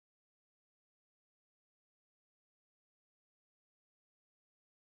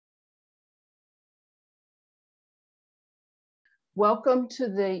Welcome to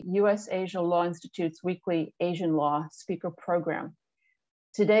the U.S. Asia Law Institute's weekly Asian Law Speaker Program.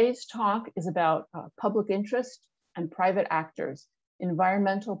 Today's talk is about public interest and private actors,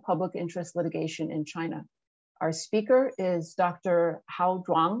 environmental public interest litigation in China. Our speaker is Dr. Hao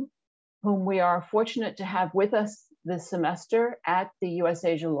Zhuang, whom we are fortunate to have with us this semester at the U.S.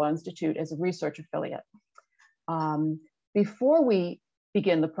 Asia Law Institute as a research affiliate. Before we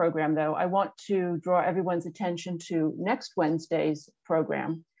begin the program, though, I want to draw everyone's attention to next Wednesday's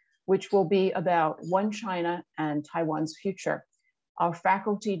program, which will be about One China and Taiwan's future. Our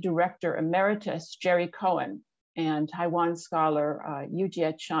faculty director emeritus, Jerry Cohen, and Taiwan scholar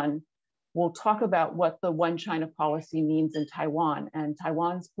Yujie Chen will talk about what the One China policy means in Taiwan and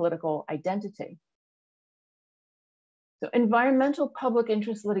Taiwan's political identity. So environmental public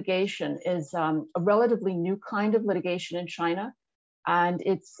interest litigation is a relatively new kind of litigation in China. And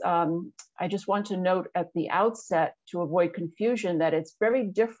it's, I just want to note at the outset to avoid confusion that it's very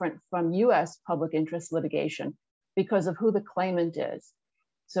different from US public interest litigation because of who the claimant is.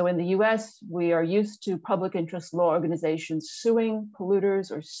 So in the US, we are used to public interest law organizations suing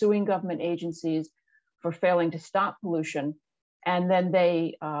polluters or suing government agencies for failing to stop pollution. And then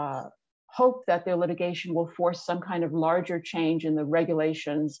they hope that their litigation will force some kind of larger change in the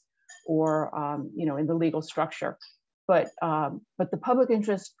regulations or in the legal structure. But the public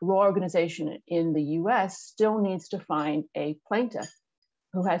interest law organization in the US still needs to find a plaintiff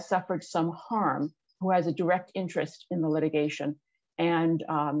who has suffered some harm, who has a direct interest in the litigation. And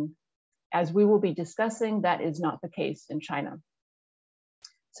as we will be discussing, that is not the case in China.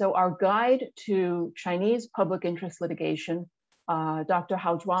 So our guide to Chinese public interest litigation, Dr.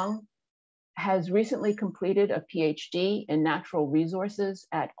 Hao Zhuang, has recently completed a PhD in natural resources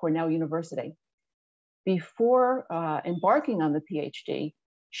at Cornell University. Before embarking on the PhD,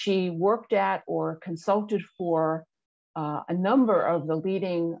 she worked at or consulted for a number of the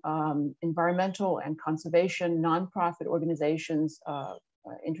leading environmental and conservation nonprofit organizations,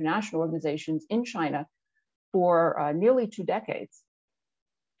 international organizations in China for nearly 2 decades.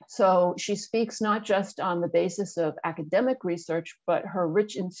 So she speaks not just on the basis of academic research, but her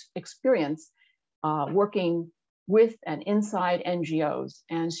rich experience working with and inside NGOs,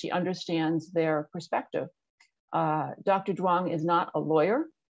 and she understands their perspective. Dr. Zhuang is not a lawyer,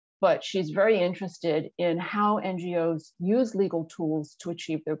 but she's very interested in how NGOs use legal tools to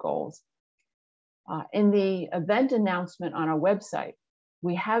achieve their goals. In the event announcement on our website,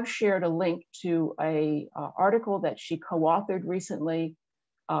 we have shared a link to an article that she co-authored recently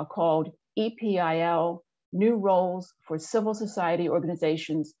called EPiL, New Roles for Civil Society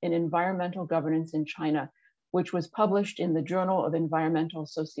Organizations in Environmental Governance in China, which was published in the Journal of Environmental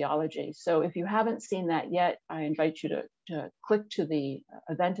Sociology. So if you haven't seen that yet, I invite you to click to the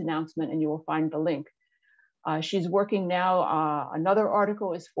event announcement and you will find the link. She's working now, another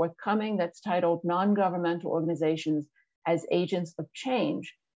article is forthcoming that's titled Nongovernmental Organizations as Agents of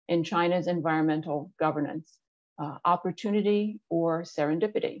Change in China's Environmental Governance, Opportunity or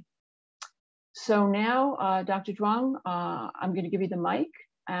Serendipity. So now, Dr. Zhuang, I'm gonna give you the mic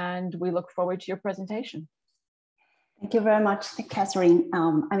and we look forward to your presentation. Thank you very much, Catherine.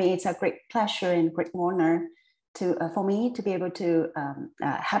 I mean, it's a great pleasure and great honor for me to be able to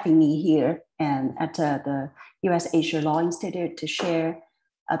having me here and at the U.S. Asia Law Institute to share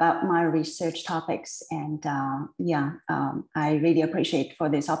about my research topics. And I really appreciate for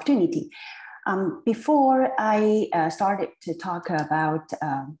this opportunity. Before I started to talk about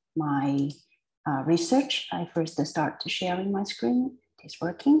my research, I first start sharing my screen. It's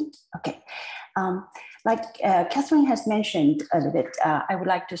working, okay. Like Catherine has mentioned a little bit, I would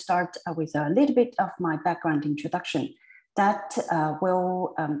like to start with a little bit of my background introduction. That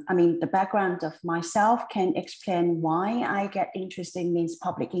the background of myself can explain why I get interested in this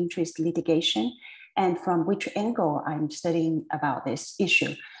public interest litigation and from which angle I'm studying about this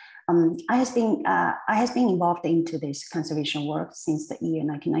issue. I has been involved into this conservation work since the year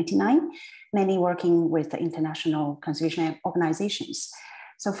 1999, mainly working with the international conservation organizations.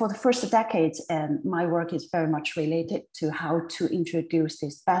 So for the first decades, my work is very much related to how to introduce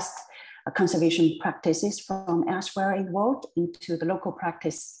these best conservation practices from elsewhere in the world into the local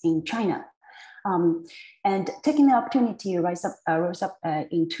practice in China. And taking the opportunity rose up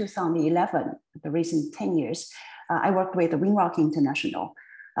in 2011, the recent 10 years, I worked with Windrock International.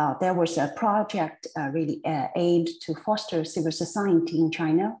 There was a project really aimed to foster civil society in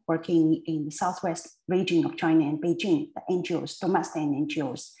China, working in the southwest region of China and Beijing, the NGOs, domestic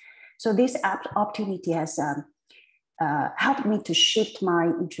NGOs. So this opportunity has helped me to shift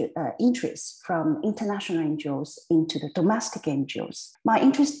my interest from international NGOs into the domestic NGOs. My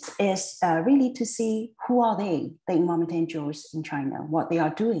interest is really to see who are they, the environmental NGOs in China, what they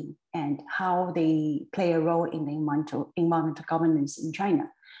are doing, and how they play a role in the environmental governance in China.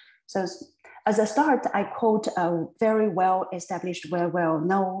 So as a start, I quote a very well-established, very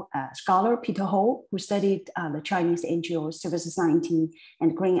well-known scholar, Peter Hou, who studied the Chinese NGOs, civil society,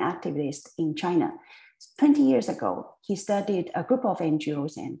 and green activists in China. 20 years ago, he studied a group of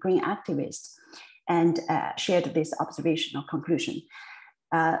NGOs and green activists and shared this observational conclusion.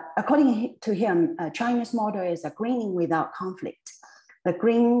 According to him, China's model is a greening without conflict. The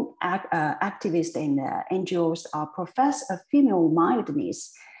green activists and NGOs profess a female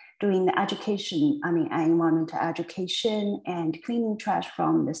mildness doing the education, environmental education and cleaning trash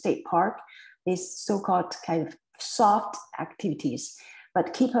from the state park, these so-called kind of soft activities,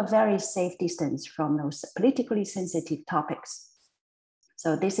 but keep a very safe distance from those politically sensitive topics.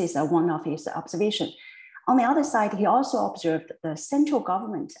 So this is one of his observations. On the other side, he also observed the central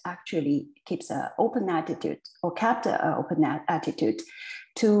government actually keeps an open attitude or kept an open attitude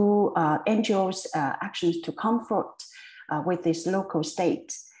to NGOs' actions to comfort with this local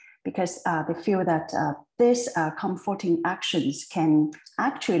state, because they feel that these comforting actions can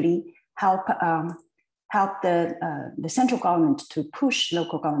actually help the central government to push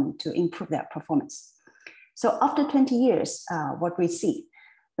local government to improve their performance. So after 20 years, what we see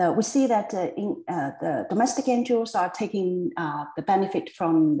that the domestic NGOs are taking the benefit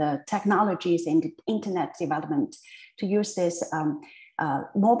from the technologies and the internet development to use this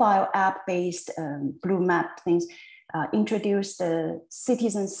mobile app-based blue map things, introduce the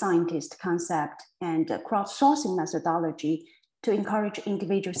citizen scientist concept and crowdsourcing methodology to encourage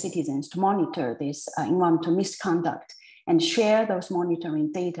individual citizens to monitor this environmental misconduct and share those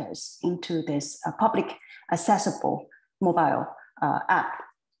monitoring data into this public accessible mobile app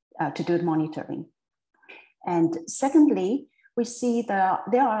to do the monitoring. And secondly, we see that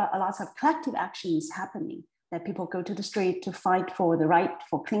there are lots of collective actions happening, that people go to the street to fight for the right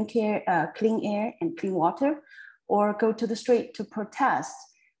for clean air and clean water, or go to the street to protest,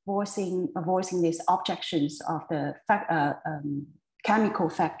 voicing these objections of the chemical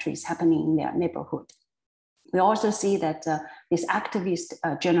factories happening in their neighborhood. We also see that these activist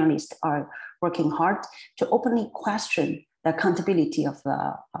journalists are working hard to openly question the accountability of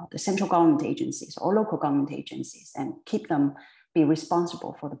the central government agencies or local government agencies and keep them be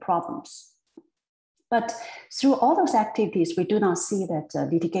responsible for the problems. But through all those activities, we do not see that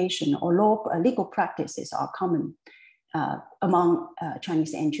litigation or legal practices are common among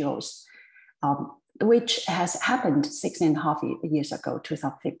Chinese NGOs, which has happened 6.5 years ago,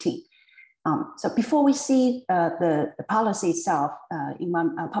 2015. So before we see the policy itself,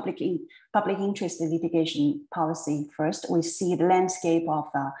 public interest litigation policy first, we see the landscape of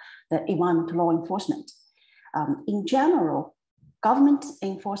the environmental law enforcement. In general, government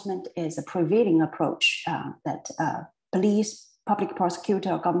enforcement is a prevailing approach that police, public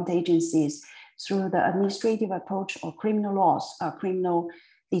prosecutor, or government agencies through the administrative approach or criminal laws, criminal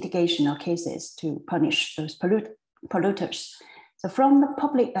litigation or cases to punish those polluters. So from the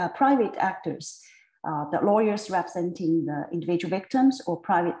private actors, the lawyers representing the individual victims or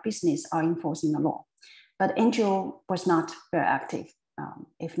private business are enforcing the law. But NGO was not very active,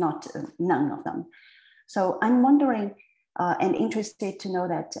 if not none of them. So I'm wondering and interested to know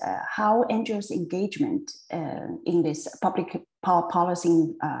that how NGOs' engagement in this public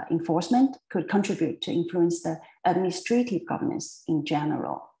policy enforcement could contribute to influence the administrative governance in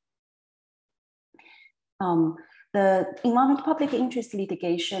general. The environmental public interest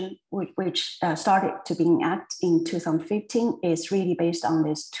litigation, which started to be enacted in 2015, is really based on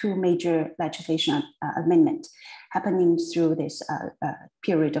these two major legislation amendments happening through this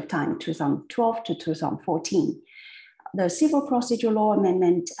period of time, 2012 to 2014. The Civil Procedure Law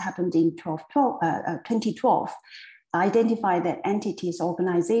Amendment happened in 2012, identified that entities,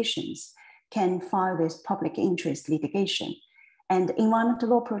 organizations can file this public interest litigation. And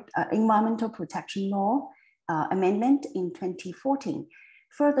Environmental Protection Law Amendment in 2014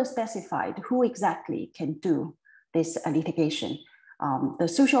 further specified who exactly can do this litigation. The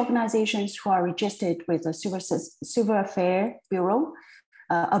social organizations who are registered with the Civil Affairs Bureau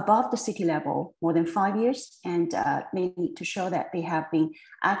above the city level more than 5 years, and they need to show that they have been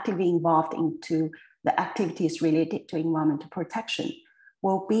actively involved into the activities related to environmental protection,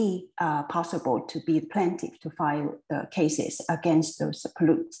 will be possible to be the plaintiff to file the cases against those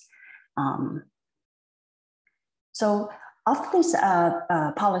polluters. So after this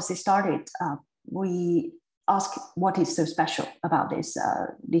policy started, we asked what is so special about this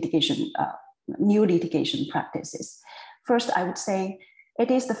litigation new litigation practices. First, I would say it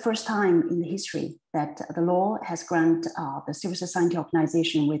is the first time in history that the law has granted the civil society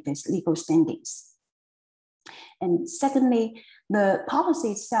organization with its legal standings. And secondly, the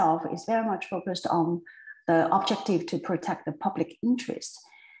policy itself is very much focused on the objective to protect the public interest.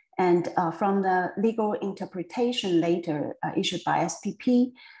 And from the legal interpretation later issued by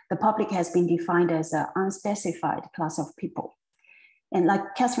SPP, the public has been defined as an unspecified class of people. And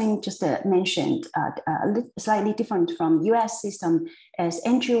like Catherine just mentioned, slightly different from US system, as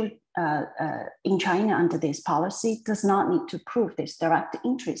NGO in China under this policy does not need to prove this direct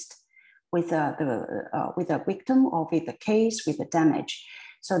interest with a victim or with the case, with the damage.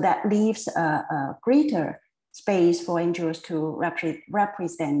 So that leaves a greater space for NGOs to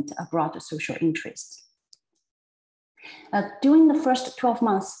represent a broader social interest. During the first 12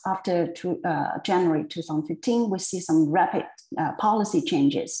 months after January 2015, we see some rapid policy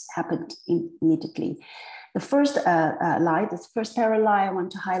changes happened immediately. The first the first parallel I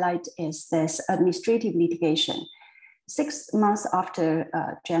want to highlight is this administrative litigation. 6 months after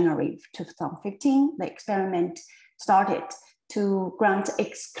January 2015, the experiment started to grant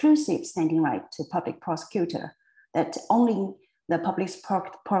exclusive standing right to public prosecutor, that only the public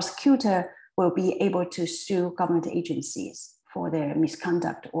prosecutor will be able to sue government agencies for their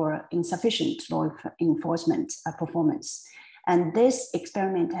misconduct or insufficient law enforcement performance. And this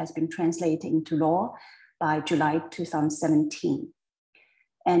experiment has been translated into law by July 2017.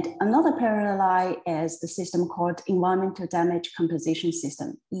 And another parallel is the system called Environmental Damage Compensation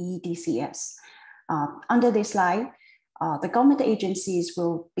System, EDCS. Under this lie, the government agencies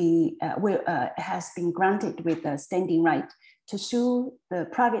has been granted with a standing right to sue the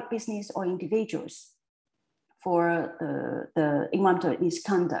private business or individuals for the environmental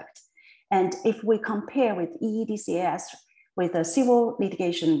misconduct. And if we compare with EDCS with the civil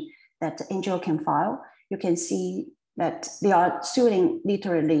litigation that NGO can file, you can see that they are suing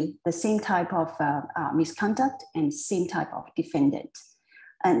literally the same type of misconduct and same type of defendant.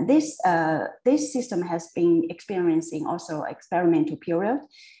 And this system has been experiencing also experimental period.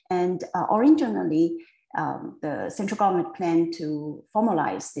 And originally, the central government planned to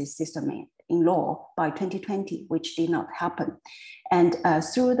formalize this system in law by 2020, which did not happen. And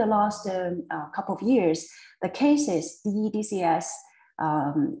through the last couple of years, the cases, the EDCS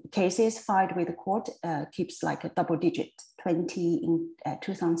cases filed with the court keeps like a double digit, 20 in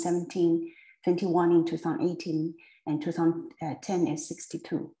 2017, 21 in 2018, and 2010 is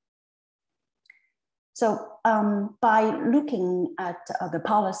 62. So by looking at the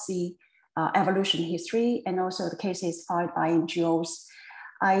policy evolution history and also the cases filed by NGOs,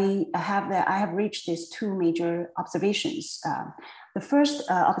 I have reached these two major observations. The first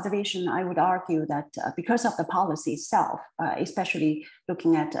observation, I would argue that because of the policy itself, especially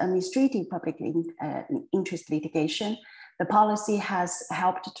looking at administrative public interest litigation, the policy has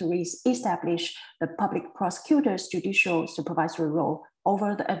helped to establish the public prosecutor's judicial supervisory role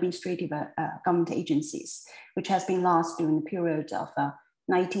over the administrative government agencies, which has been lost during the period of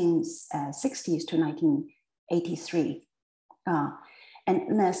 1960s to 1983.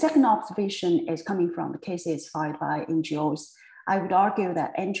 And the second observation is coming from the cases filed by NGOs. I would argue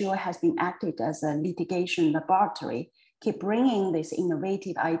that NGO has been acted as a litigation laboratory, keep bringing these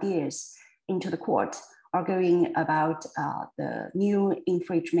innovative ideas into the court, arguing about the new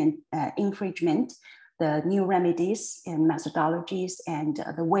infringement, the new remedies and methodologies, and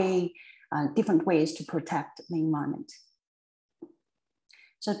different ways to protect the environment.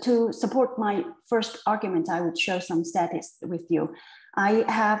 So to support my first argument, I would share some statistics with you. I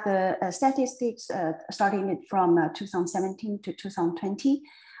have the statistics starting from 2017 to 2020.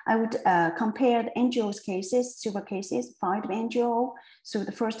 I would compare the NGOs cases, civil cases filed by NGO through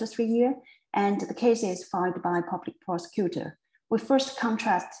the first 3 years, and the cases filed by public prosecutor. We first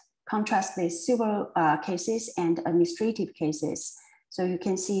contrast the civil cases and administrative cases. So you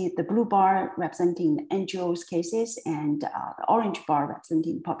can see the blue bar representing the NGOs cases and the orange bar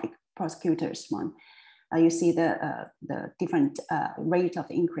representing public prosecutors one. You see the different rate of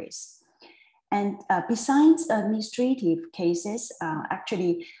increase. And besides administrative cases,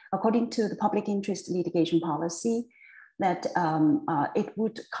 actually, according to the public interest litigation policy, that it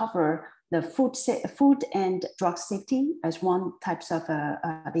would cover the food and drug safety as one types of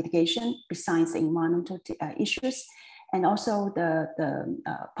litigation besides the environmental issues, and also the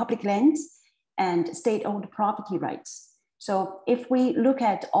public lands and state-owned property rights. So if we look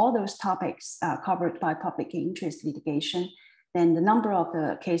at all those topics covered by public interest litigation, then the number of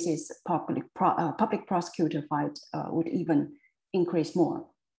the cases public prosecutor filed would even increase more.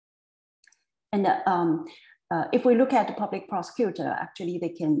 And if we look at the public prosecutor, actually they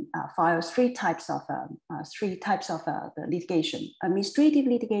can file three types of the litigation: administrative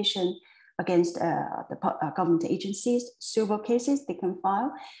litigation against the government agencies, civil cases they can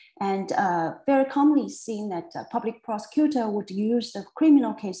file, and very commonly seen that public prosecutor would use the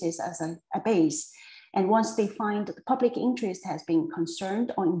criminal cases as a base. And once they find that the public interest has been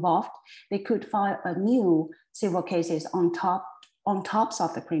concerned or involved, they could file a new civil cases on tops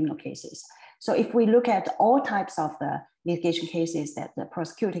of the criminal cases. So if we look at all types of the litigation cases that the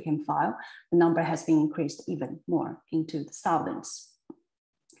prosecutor can file, the number has been increased even more into the thousands.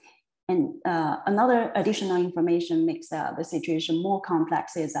 And another additional information makes the situation more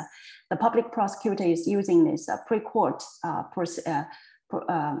complex is the public prosecutor is using this pre-court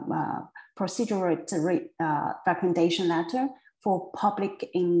procedural recommendation letter for public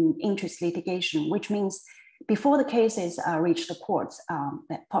interest litigation, which means before the cases reach the courts,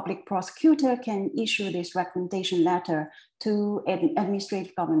 that public prosecutor can issue this recommendation letter to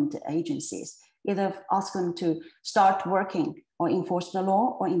administrative government agencies, either ask them to start working or enforce the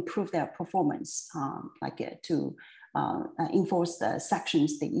law or improve their performance, to enforce the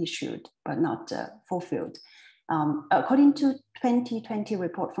sections they issued but not fulfilled. According to 2020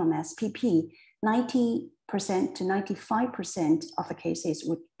 report from SPP, 90% to 95% of the cases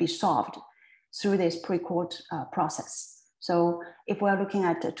would be solved through this pre-court process. So if we're looking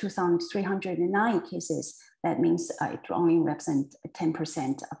at 2,309 cases, that means it only represents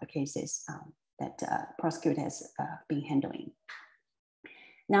 10% of the cases that prosecutor has been handling.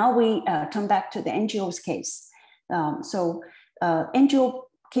 Now we turn back to the NGOs case. NGO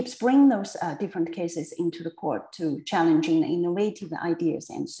keeps bringing those different cases into the court to challenging the innovative ideas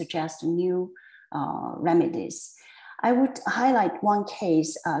and suggest new remedies. I would highlight one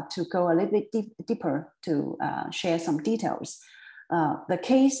case to go a little bit deeper to share some details. The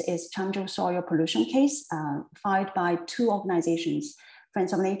case is Changzhou soil pollution case filed by two organizations,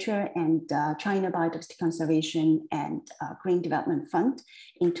 Friends of Nature and China Biodiversity Conservation and Green Development Fund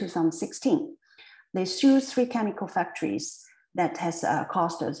in 2016. They sued 3 chemical factories that has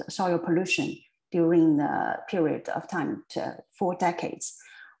caused soil pollution during the period of time to 4 decades.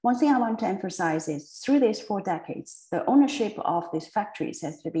 One thing I want to emphasize is through these 4 decades, the ownership of these factories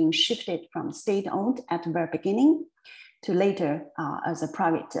has been shifted from state-owned at the very beginning to later as a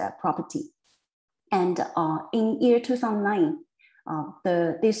private property. And in year 2009,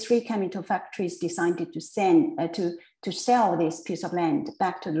 these 3 chemical factories decided to sell this piece of land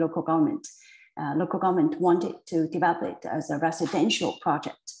back to the local government. Local government wanted to develop it as a residential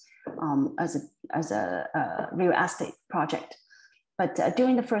project, as a real estate project. But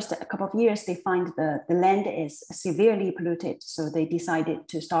during the first couple of years, they find the land is severely polluted. So they decided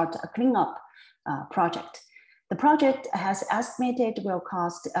to start a cleanup project. The project has estimated will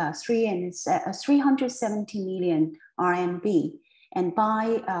cost 370 million RMB. And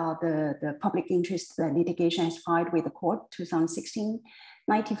by the public interest litigation has filed with the court 2016,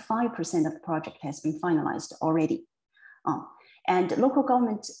 95% of the project has been finalized already. And local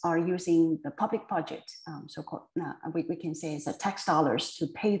governments are using the public budget, so-called, we can say it's tax dollars to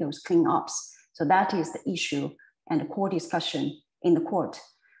pay those cleanups. So that is the issue and the core discussion in the court.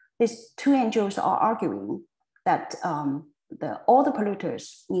 These 2 NGOs are arguing that all the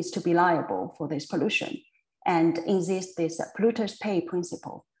polluters needs to be liable for this pollution and insist this polluters pay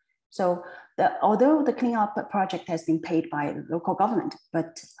principle. So although the cleanup project has been paid by the local government,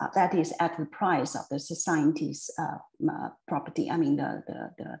 but that is at the price of the society's property, I mean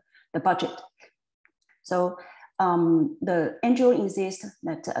the budget. So the NGO insists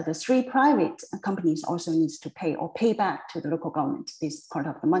that the 3 private companies also needs to pay or pay back to the local government this part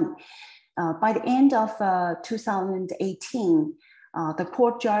of the money. By the end of 2018, the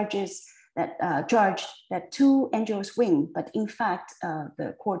court judged that 2 NGOs win, but in fact,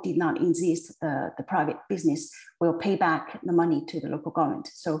 the court did not insist the private business will pay back the money to the local government.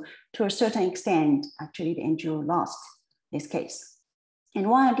 So to a certain extent, actually the NGO lost this case. And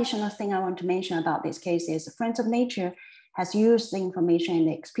one additional thing I want to mention about this case is Friends of Nature has used the information and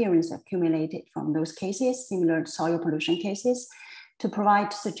the experience accumulated from those cases, similar soil pollution cases, to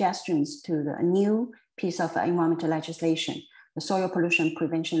provide suggestions to the new piece of environmental legislation, the Soil Pollution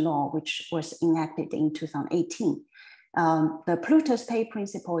Prevention Law, which was enacted in 2018. The polluters pay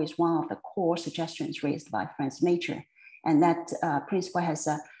principle is one of the core suggestions raised by Friends of Nature. And that principle has,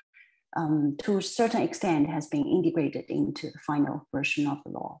 to a certain extent, has been integrated into the final version of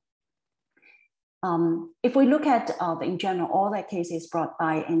the law. If we look at, in general, all the cases brought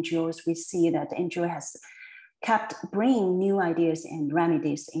by NGOs, we see that the NGO has kept bringing new ideas and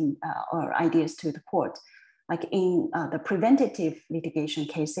remedies or ideas to the court. like in the preventative litigation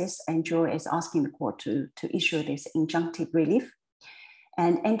cases, NGO is asking the court to issue this injunctive relief.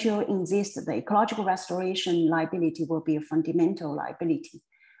 And NGO insists that the ecological restoration liability will be a fundamental liability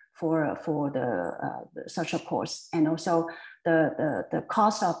for the social cause. And also the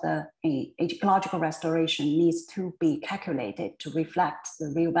cost of the ecological restoration needs to be calculated to reflect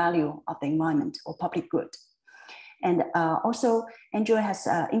the real value of the environment or public good. And also NGO has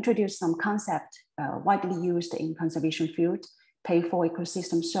introduced some concept widely used in conservation field, pay for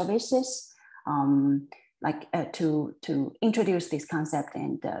ecosystem services, to introduce this concept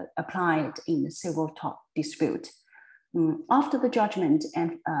and apply it in the civil tort dispute. After the judgment,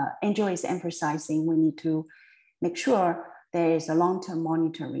 NGO is emphasizing we need to make sure there is a long-term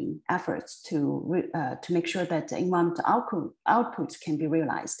monitoring efforts to make sure that the environmental outputs can be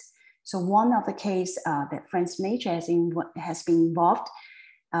realized. So one of the case that French Nature has been involved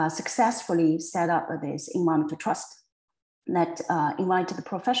successfully set up this environmental trust that invited the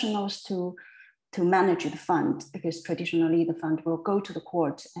professionals to manage the fund, because traditionally the fund will go to the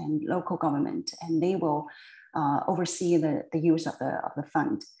court and local government, and they will oversee the use of the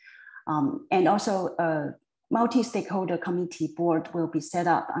fund. And also a multi-stakeholder committee board will be set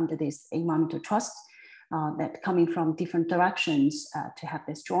up under this environmental trust that coming from different directions to have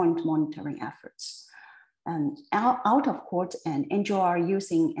this joint monitoring efforts. And out of court, and NGO are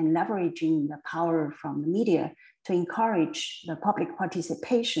using and leveraging the power from the media to encourage the public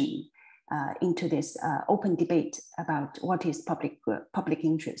participation into this open debate about what is public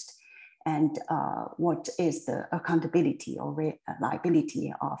interest and what is the accountability or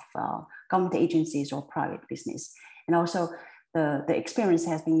liability of government agencies or private business. And also the experience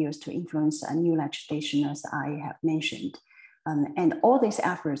has been used to influence a new legislation, as I have mentioned. And all these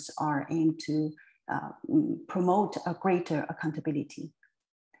efforts are aimed to promote a greater accountability,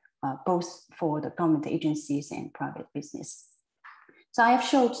 both for the government agencies and private business. So I have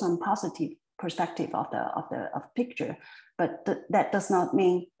showed some positive perspective of the picture, but that does not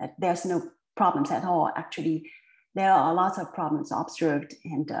mean that there's no problems at all. Actually, there are lots of problems observed,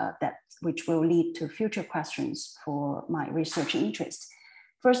 and which will lead to future questions for my research interest.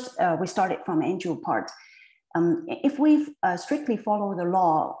 First, we started from NGO part. If we strictly follow the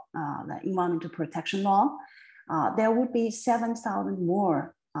law, the environmental protection law, there would be 7,000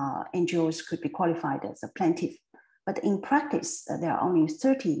 more NGOs could be qualified as a plaintiff. But in practice, there are only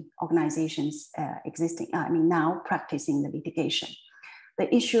 30 organizations existing, now practicing the litigation.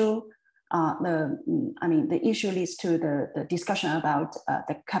 The issue, the issue leads to the discussion about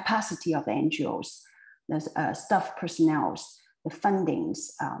the capacity of the NGOs, the staff personnel, the fundings,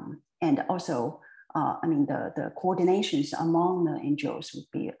 and also, the coordinations among the NGOs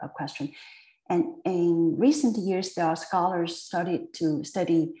would be a question. And in recent years, there are scholars started to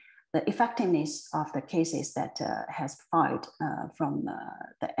study the effectiveness of the cases that has filed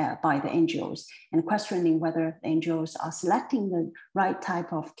by the NGOs, and questioning whether the NGOs are selecting the right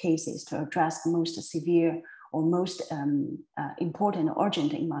type of cases to address the most severe or most important or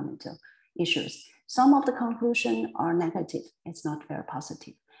urgent environmental issues. Some of the conclusions are negative. It's not very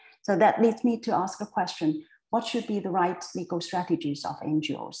positive. So that leads me to ask a question: what should be the right legal strategies of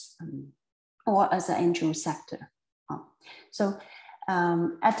NGOs or as an NGO sector?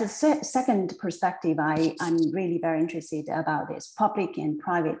 At the second perspective, I'm really very interested about this public and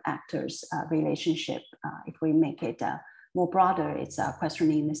private actors relationship. If we make it more broader, it's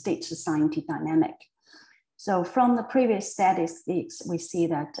questioning the state-society dynamic. So from the previous statistics, we see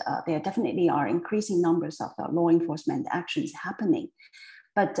that there definitely are increasing numbers of law enforcement actions happening.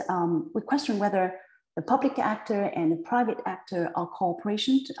 But we question whether the public actor and the private actor are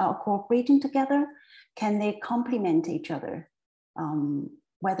cooperating together. Can they complement each other?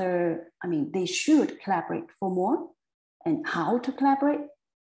 Whether, they should collaborate for more, and how to collaborate.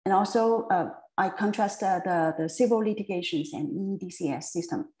 And also, I contrast the civil litigations and EDCS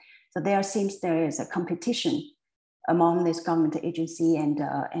system. So there seems there is a competition among this government agency and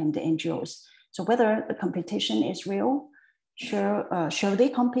the NGOs. So whether the competition is real, should they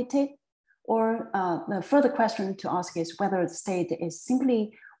compete? Or the further question to ask is whether the state is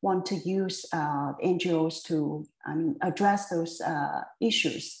simply want to use NGOs to address those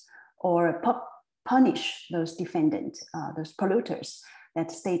issues, or punish those defendants, those polluters that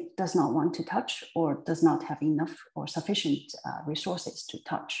the state does not want to touch or does not have enough or sufficient resources to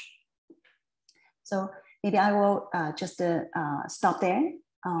touch. So maybe I will just stop there,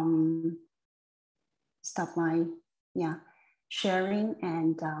 stop my sharing,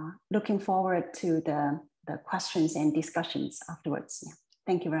 and looking forward to the questions and discussions afterwards. Yeah.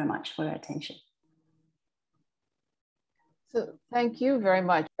 Thank you very much for your attention. So thank you very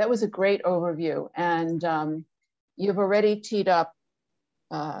much. That was a great overview. And you've already teed up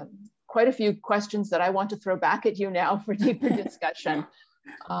quite a few questions that I want to throw back at you now for deeper discussion.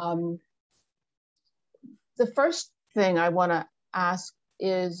 The first thing I want to ask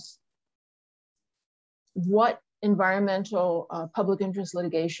is what environmental public interest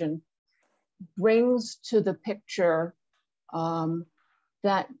litigation brings to the picture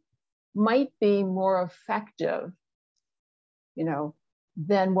that might be more effective,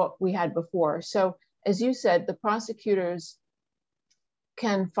 than what we had before. So as you said, the prosecutors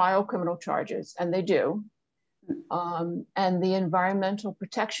can file criminal charges, and they do. And the Environmental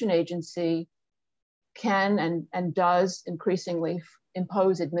Protection Agency can and does increasingly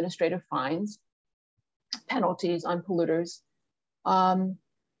impose administrative fines, penalties on polluters.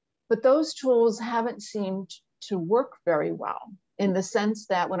 But those tools haven't seemed to work very well, in the sense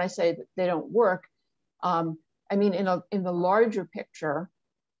that when I say that they don't work, I mean, in the larger picture,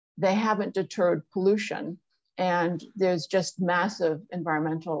 they haven't deterred pollution, and there's just massive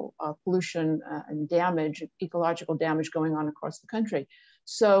environmental pollution and damage, ecological damage going on across the country.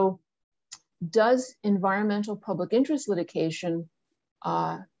 So does environmental public interest litigation,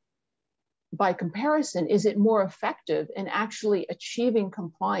 by comparison, is it more effective in actually achieving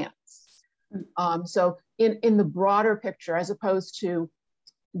compliance? So in the broader picture, as opposed to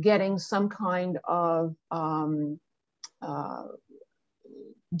getting some kind of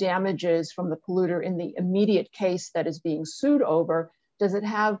damages from the polluter in the immediate case that is being sued over, does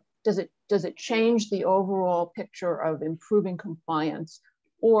it change the overall picture of improving compliance?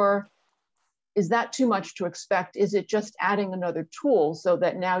 Or is that too much to expect? Is it just adding another tool so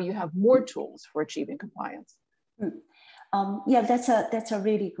that now you have more tools for achieving compliance? Yeah, that's a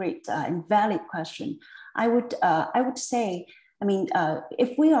really great and valid question. I would say, I mean,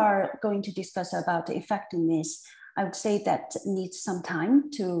 if we are going to discuss about the effectiveness, I would say that needs some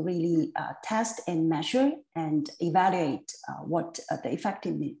time to really test and measure and evaluate what the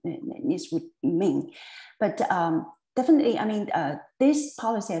effectiveness would mean. But definitely, I mean, this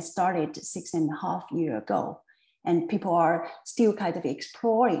policy has started 6.5 years ago, and people are still kind of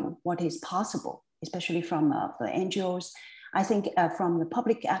exploring what is possible, especially from the NGOs. I think from the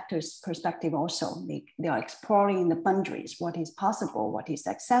public actors' perspective also, they are exploring the boundaries, what is possible, what is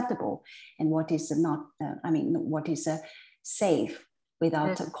acceptable, and what is not, what is safe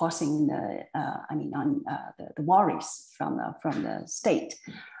without causing the, the worries from the state.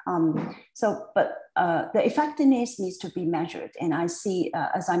 But the effectiveness needs to be measured. And I see,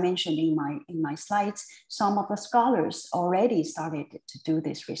 as I mentioned in my slides, some of the scholars already started to do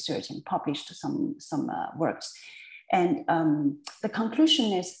this research and published some works. And the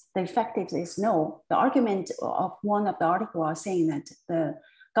conclusion is the effectiveness is no. The argument of one of the articles are saying that the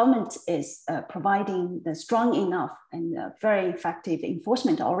government is providing the strong enough and very effective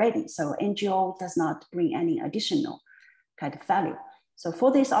enforcement already. So NGO does not bring any additional kind of value. So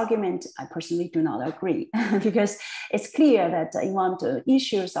for this argument, I personally do not agree because it's clear that environmental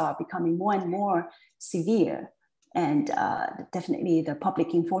issues are becoming more and more severe, and definitely the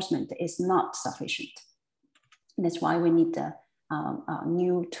public enforcement is not sufficient. And that's why we need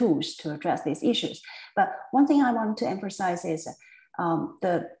new tools to address these issues. But one thing I want to emphasize is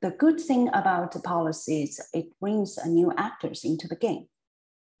the good thing about the policies, it brings new actors into the game.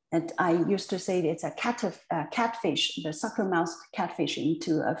 And I used to say it's a catfish, the sucker mouse catfish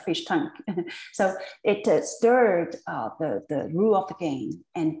into a fish tank. So it stirred the rule of the game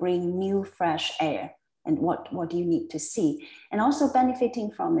and bring new fresh air and what do you need to see. And also benefiting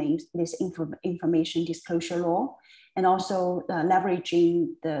from this information disclosure law, and also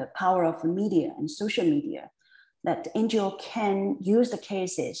leveraging the power of the media and social media, that NGO can use the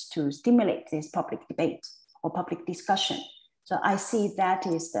cases to stimulate this public debate or public discussion. So I see that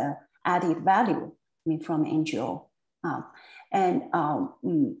is the added value from NGO. And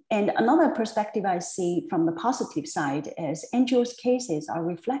another perspective I see from the positive side is NGOs cases are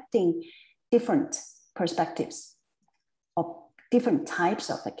reflecting different perspectives of different types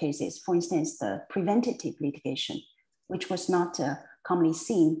of the cases. For instance, the preventative litigation, which was not commonly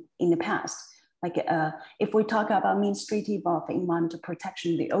seen in the past. Like if we talk about Administrative of Environmental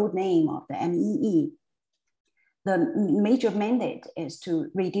Protection, the old name of the MEE, the major mandate is to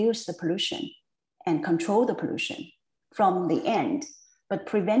reduce the pollution and control the pollution from the end. But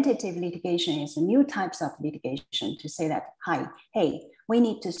preventative litigation is a new types of litigation to say that, hey, we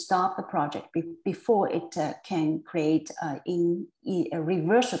need to stop the project before it can create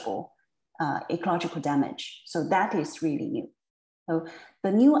irreversible ecological damage. So that is really new. So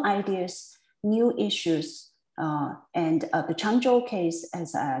the new ideas, new issues And the Changzhou case,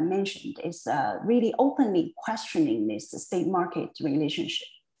 as I mentioned, is really openly questioning this state-market relationship.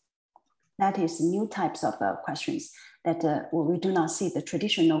 That is new types of questions that we do not see the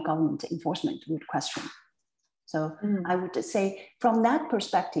traditional government enforcement would question. So I would say from that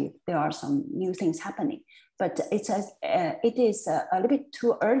perspective, there are some new things happening, but it is a little bit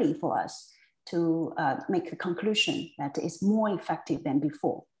too early for us to make a conclusion that is more effective than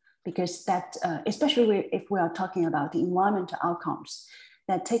before, because that, especially if we are talking about the environmental outcomes,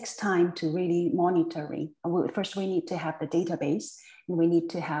 that takes time to really monitoring. First, we need to have the database, and we need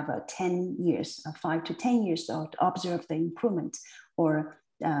to have 10 years, 5 to 10 years to observe the improvement or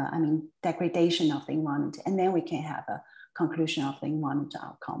degradation of the environment, and then we can have a conclusion of the environmental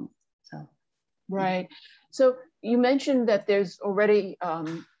outcome. So, right. So you mentioned that there's already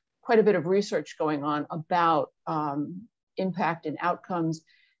quite a bit of research going on about impact and outcomes.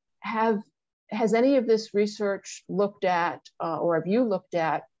 Has any of this research looked at, or have you looked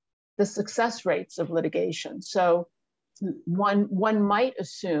at, the success rates of litigation? So one might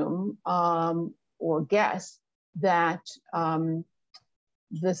assume or guess that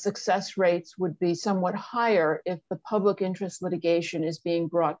the success rates would be somewhat higher if the public interest litigation is being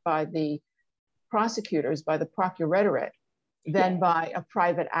brought by the prosecutors, by the procuratorate, than by a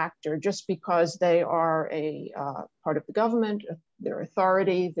private actor, just because they are a part of the government, their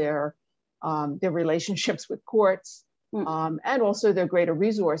authority, their relationships with courts, and also their greater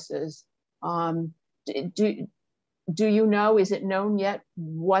resources. Do you know, is it known yet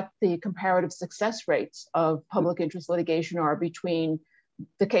what the comparative success rates of public interest litigation are between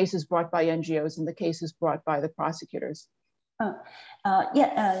the cases brought by NGOs and the cases brought by the prosecutors?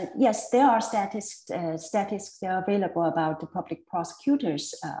 Yes, there are statistics that are available about the public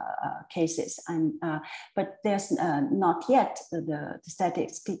prosecutors' cases, but there's not yet the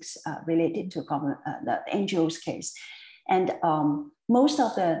statistics related to the NGOs' case. And most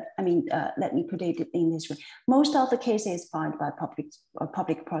of the, let me put it in this way, most of the cases filed by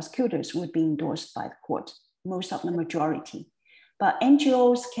public prosecutors would be endorsed by the court, most of the majority. But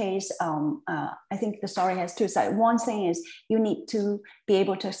NGOs case, I think the story has two sides. One thing is you need to be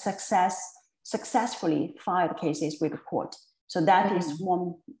able to successfully file the cases with the court. So that is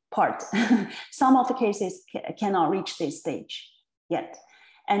one part. Some of the cases cannot reach this stage yet.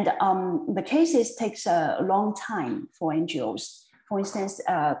 And the cases takes a long time for NGOs. For instance,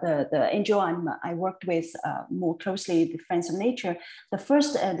 the NGO I worked with more closely, the Friends of Nature, the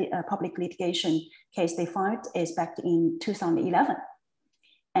first public litigation case they filed is back in 2011.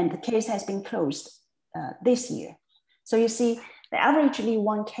 And the case has been closed this year. So you see, averagely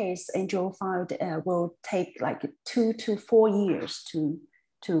one case NGO filed will take like 2 to 4 years to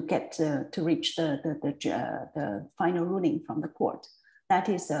get to reach the final ruling from the court. That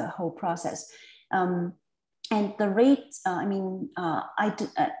is the whole process. And the rate, I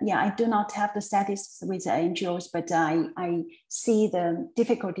do not have the statistics with the NGOs, but I see the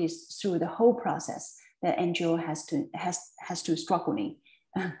difficulties through the whole process that NGO has to struggling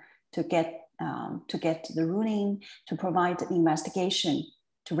to get the ruling, to provide the investigation,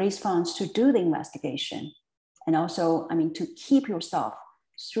 to raise funds to do the investigation, and also, to keep your staff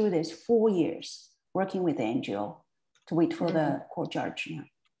through this 4 years working with the NGO to wait for the court judge. Yeah.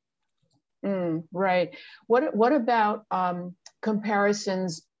 Right. What about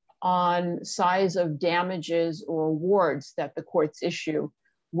comparisons on size of damages or awards that the courts issue,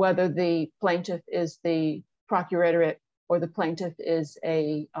 whether the plaintiff is the procuratorate or the plaintiff is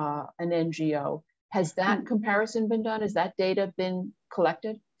an NGO? Has that comparison been done? Has that data been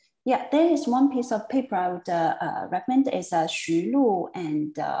collected? Yeah, there is one piece of paper I would recommend is Xu Lu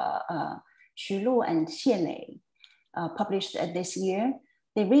and Xie Lei, published this year.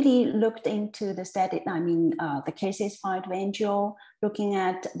 They really looked into the the cases filed by NGO, looking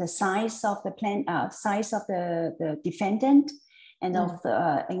at the size of the size of the defendant, and of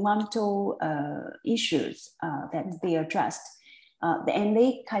the environmental issues that they addressed, and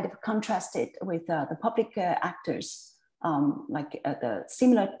they kind of contrasted with the public actors, the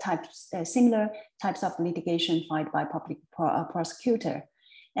similar types of litigation filed by public prosecutor,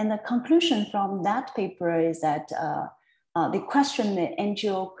 and the conclusion from that paper is that. The question that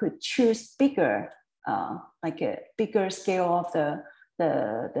NGO could choose bigger, like a bigger scale of the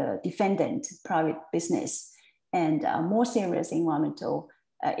defendant, private business, and more serious environmental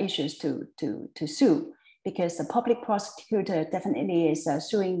issues to sue, because the public prosecutor definitely is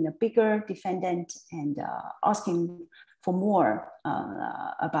suing the bigger defendant and asking for more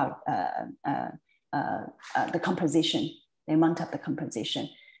about the compensation, the amount of the compensation.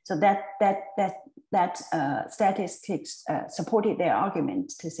 So that that statistics supported their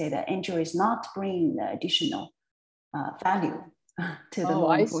argument to say that NGO is not bringing the additional value to the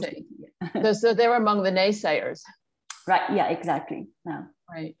law enforcement. So they're among the naysayers. Right, yeah, exactly. Yeah.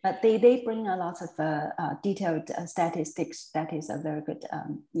 Right. But they bring a lot of detailed statistics. That is a very good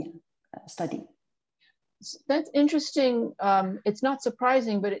study. That's interesting. It's not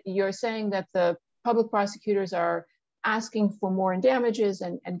surprising, but you're saying that the public prosecutors are asking for more in damages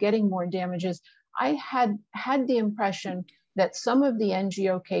and getting more in damages. I had the impression that some of the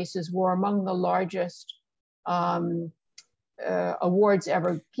NGO cases were among the largest awards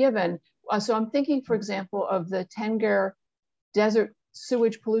ever given. So I'm thinking, for example, of the Tengger desert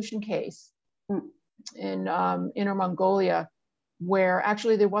sewage pollution case in Inner Mongolia, where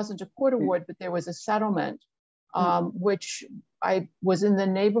actually there wasn't a court award, but there was a settlement, which I was in the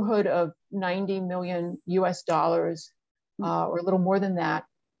neighborhood of $90 million US, or a little more than that,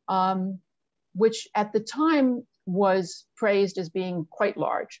 which at the time was praised as being quite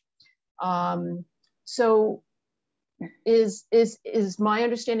large. So is my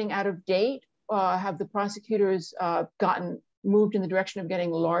understanding out of date? Have the prosecutors moved in the direction of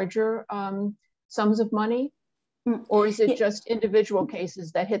getting larger sums of money? Or is it just individual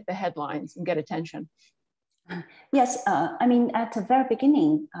cases that hit the headlines and get attention? Yes, I mean, at the very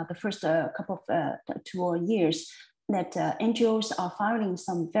beginning, the first couple of 2 years, that NGOs are filing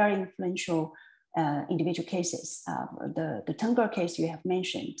some very influential individual cases. The Tengger case you have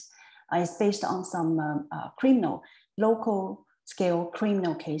mentioned is based on some local scale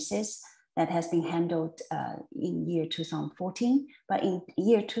criminal cases that has been handled in year 2014. But in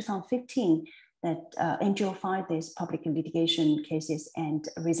year 2015, that NGO filed these public litigation cases and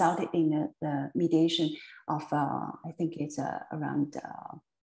resulted in the mediation of, I think it's around,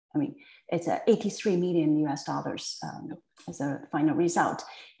 it's $83 million US as a final result.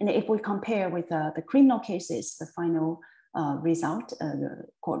 And if we compare with the criminal cases, the final result, the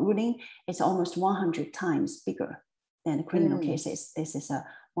court ruling, it's almost 100 times bigger than the criminal cases. This is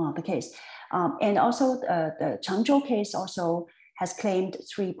one of the case. And also the Changzhou case also has claimed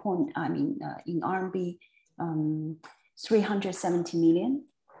in RMB 370 million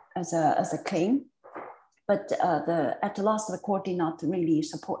as a claim, but at the last the court did not really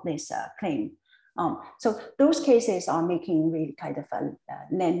support this claim. So those cases are making really kind of a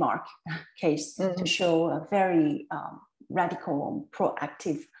landmark case to show a very radical,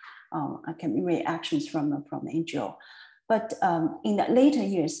 proactive reactions from the NGO. But in the later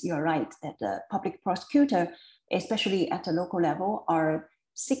years, you're right that the public prosecutor, especially at the local level, are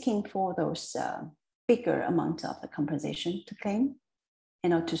seeking for those bigger amount of the compensation to claim,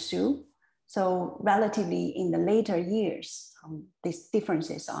 to sue. So relatively in the later years, these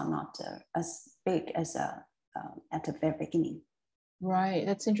differences are not as big as at the very beginning. Right,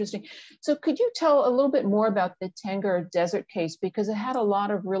 that's interesting. So could you tell a little bit more about the Tengger Desert case, because it had a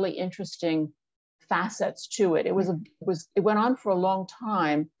lot of really interesting facets to it. It went on for a long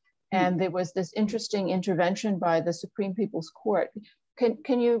time, and there was this interesting intervention by the Supreme People's Court.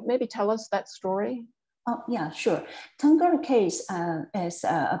 Can you maybe tell us that story? Oh, yeah, sure. Tengger case is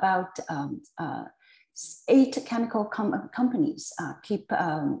about 8 chemical companies keep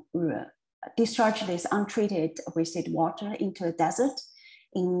discharge this untreated wasted water into a desert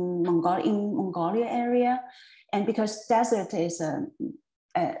in Mongolia area. And because desert is,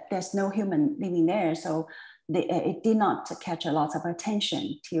 there's no human living there, so it did not catch a lot of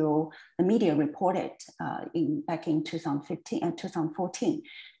attention till the media reported back in 2015 and 2014.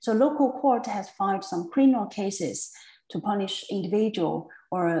 So local court has filed some criminal cases to punish individual,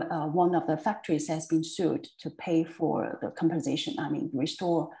 or one of the factories has been sued to pay for the compensation.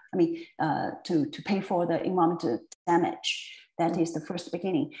 To pay for the environmental damage. That is the first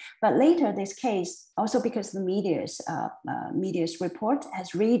beginning. But later, this case, also because the media's report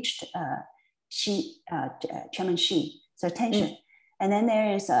has reached Chairman Xi's attention. And then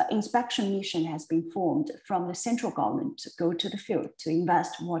there is an inspection mission has been formed from the central government to go to the field to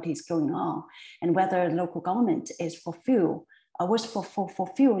invest what is going on and whether local government is fulfilling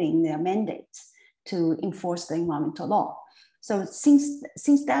their mandates to enforce the environmental law. So since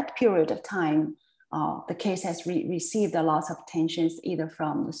that period of time, the case has received a lot of attention, either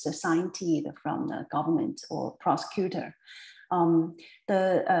from the society, either from the government or prosecutor.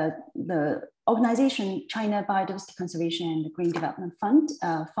 The organization China Biodiversity Conservation and the Green Development Fund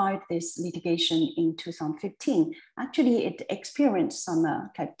filed this litigation in 2015. Actually, it experienced some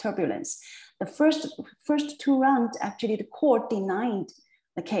kind of turbulence. The first 2 rounds, actually, the court denied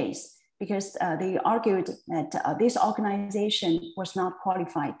the case because they argued that this organization was not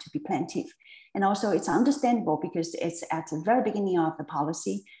qualified to be plaintiff. And also it's understandable because it's at the very beginning of the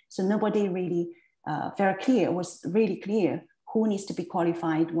policy, so nobody really very clear, it was really clear who needs to be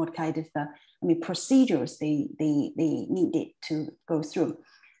qualified, what kind of procedures they needed to go through.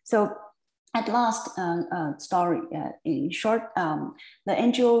 So at last story, in short, the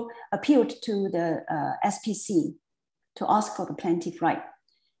NGO appealed to the SPC to ask for the plaintiff right.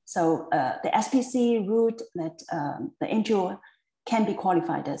 So the SPC ruled that the NGO can be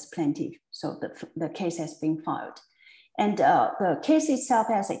qualified as plaintiff. So the case has been filed. And the case itself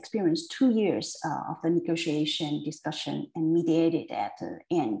has experienced 2 years of the negotiation, discussion, and mediated at the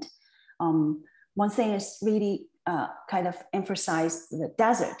end. One thing is really kind of emphasize the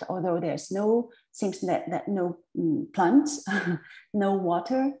desert, although there's seems that no plants, no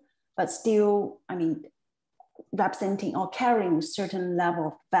water, but still, representing or carrying a certain level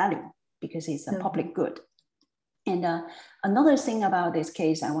of value because it's a public good. And another thing about this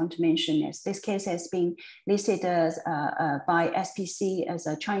case I want to mention is this case has been listed as, by SPC as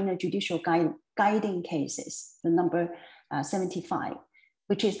a China judicial guiding cases, the number 75,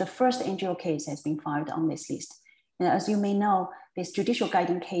 which is the first NGO case has been filed on this list. And as you may know, this judicial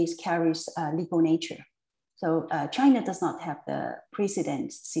guiding case carries legal nature. So China does not have the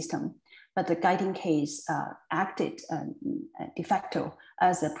precedent system, but the guiding case acted de facto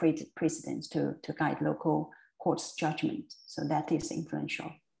as a precedent to guide local court's judgment. So that is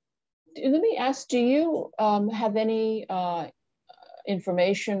influential. Let me ask, do you have any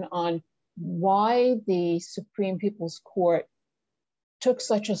information on why the Supreme People's Court took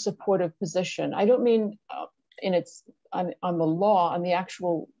such a supportive position? I don't mean on the law, on the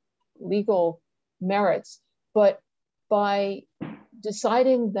actual legal merits, but by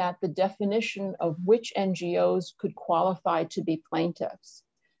deciding that the definition of which NGOs could qualify to be plaintiffs,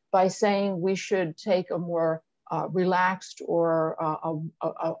 by saying we should take a more relaxed or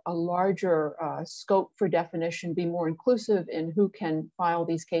a larger scope for definition, be more inclusive in who can file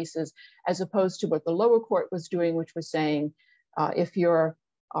these cases, as opposed to what the lower court was doing, which was saying, if your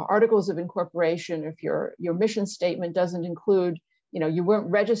articles of incorporation, if your mission statement doesn't include, you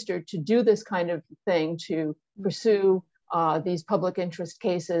weren't registered to do this kind of thing, to pursue these public interest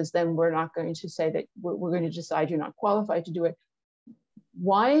cases, then we're not going to say that we're going to decide you're not qualified to do it.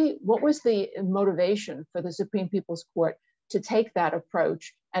 What was the motivation for the Supreme People's Court to take that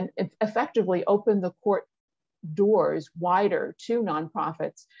approach and effectively open the court doors wider to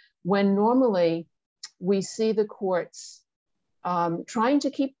nonprofits, when normally we see the courts trying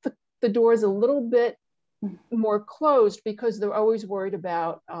to keep the doors a little bit more closed because they're always worried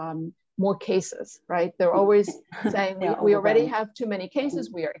about more cases, right? They're always saying we already have too many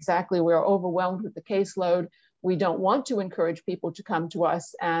cases. We are overwhelmed with the caseload. We don't want to encourage people to come to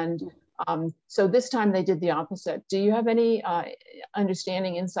us. And so this time they did the opposite. Do you have any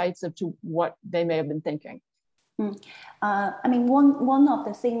understanding, insights to what they may have been thinking? One of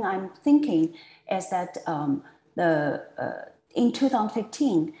the things I'm thinking is that in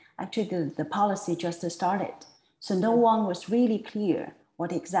 2015, actually the policy just started. So no one was really clear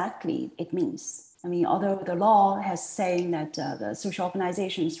what exactly it means. Although the law has saying that the social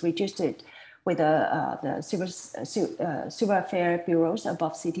organizations registered with the civil affairs bureaus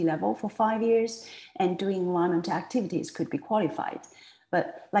above city level for 5 years and doing environmental activities could be qualified.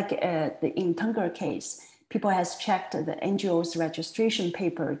 But like in Tunger case, people has checked the NGO's registration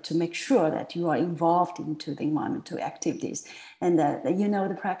paper to make sure that you are involved into the environmental activities. And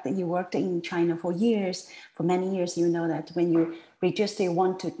the practice, you worked in China for many years, you know that when you register,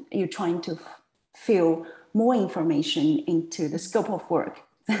 you're trying to fill more information into the scope of work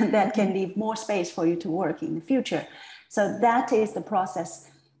that can leave more space for you to work in the future. So that is the process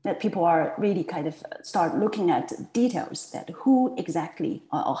that people are really kind of start looking at details, that who exactly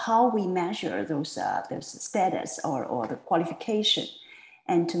or how we measure those status or the qualification,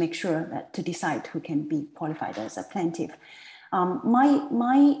 and to make sure that to decide who can be qualified as a plaintiff.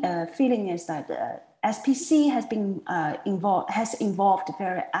 My feeling is that SPC has involved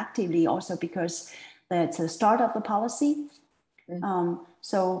very actively also because it's the start of the policy.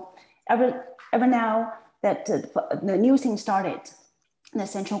 So every now that the new thing started, the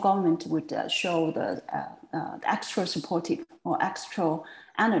central government would show the extra supportive or extra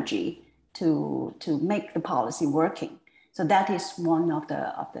energy to make the policy working. So that is one of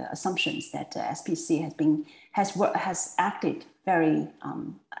the assumptions that SPC has acted very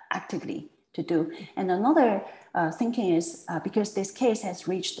actively to do. And another thinking is because this case has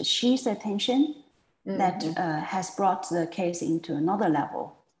reached the Xi's attention, that has brought the case into another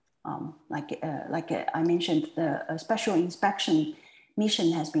level. Like I mentioned, the special inspection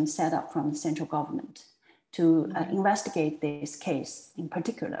mission has been set up from the central government to investigate this case in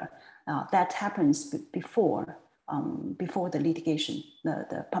particular. That happens before before the litigation,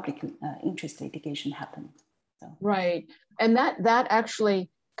 the public interest litigation happened. So. Right, and that actually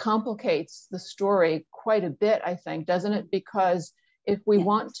complicates the story quite a bit, I think, doesn't it? Because if we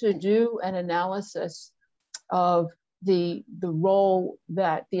want to do an analysis of the role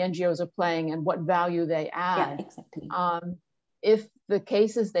that the NGOs are playing and what value they add, exactly. If the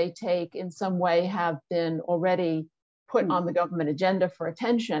cases they take in some way have been already put on the government agenda for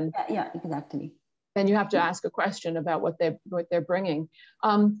attention, exactly. then you have to ask a question about what they're bringing.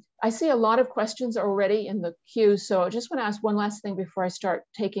 I see a lot of questions already in the queue, so I just want to ask one last thing before I start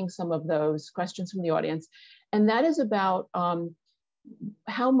taking some of those questions from the audience, and that is about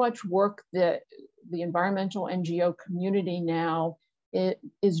how much work the environmental NGO community now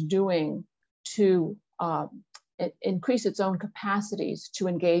is doing to increase its own capacities to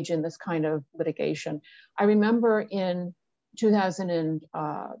engage in this kind of litigation. I remember in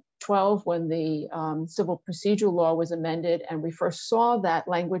 2012 when the civil procedural law was amended, and we first saw that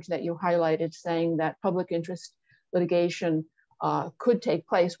language that you highlighted saying that public interest litigation could take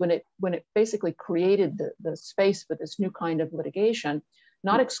place, when it basically created the space for this new kind of litigation,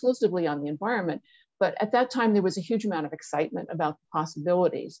 not exclusively on the environment, but at that time there was a huge amount of excitement about the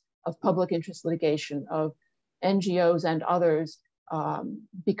possibilities of public interest litigation, of NGOs and others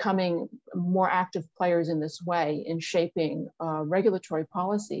becoming more active players in this way in shaping regulatory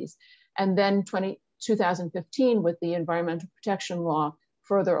policies. And then 2015, with the environmental protection law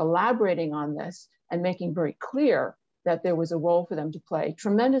further elaborating on this and making very clear that there was a role for them to play,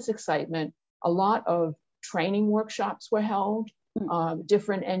 tremendous excitement. A lot of training workshops were held.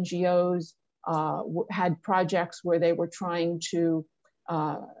 Different NGOs had projects where they were trying to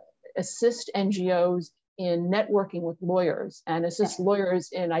assist NGOs in networking with lawyers and assist lawyers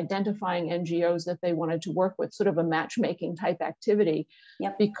in identifying NGOs that they wanted to work with, sort of a matchmaking type activity,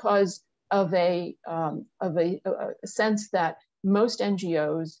 because of a sense that most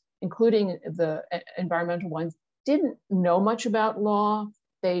NGOs, including the environmental ones, didn't know much about law.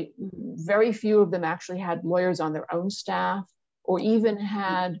 Very few of them actually had lawyers on their own staff, or even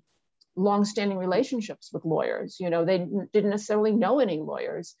had longstanding relationships with lawyers. You know, they didn't necessarily know any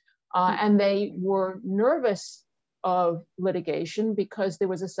lawyers. And they were nervous of litigation because there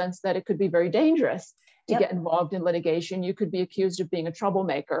was a sense that it could be very dangerous to get involved in litigation. You could be accused of being a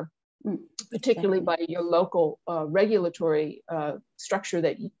troublemaker, particularly by your local regulatory structure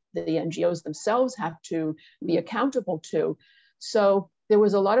that the NGOs themselves have to be accountable to. So there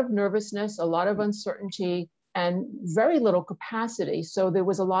was a lot of nervousness, a lot of uncertainty, and very little capacity. So there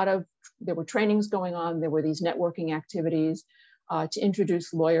were trainings going on, there were these networking activities to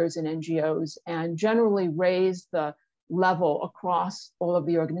introduce lawyers and NGOs and generally raise the level across all of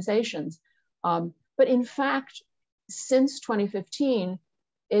the organizations. But in fact, since 2015,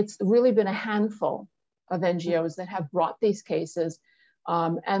 it's really been a handful of NGOs that have brought these cases.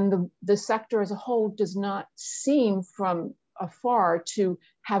 And the sector as a whole does not seem from afar to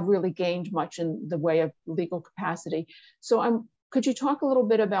have really gained much in the way of legal capacity. So could you talk a little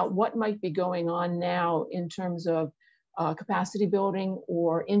bit about what might be going on now in terms of capacity building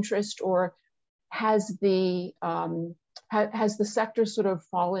or interest, or has the sector sort of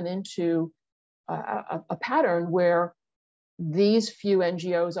fallen into a pattern where these few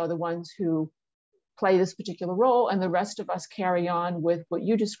NGOs are the ones who play this particular role, and the rest of us carry on with what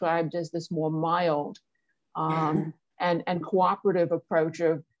you described as this more mild and cooperative approach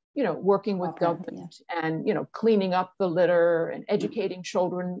of, you know, working with government and, you know, cleaning up the litter and educating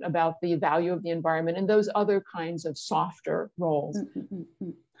children about the value of the environment and those other kinds of softer roles.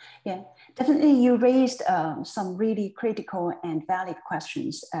 Yeah, definitely. You raised some really critical and valid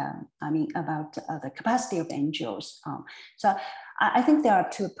questions. About the capacity of NGOs. So I think there are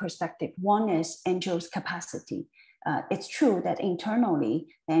two perspectives. One is NGOs' capacity. It's true that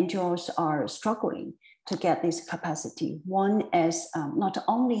internally the NGOs are struggling to get this capacity. One is not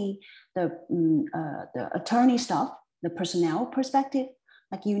only the attorney staff, the personnel perspective,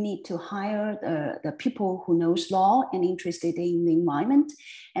 like you need to hire the people who knows law and interested in the environment,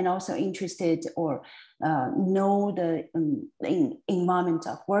 and also interested or know the environment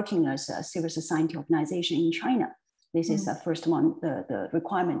of working as a civil society organization in China. This is the first one, the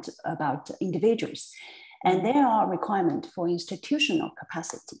requirement about individuals. And there are requirements for institutional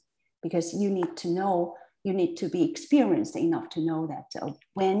capacity, because you need to know, you need to be experienced enough to know that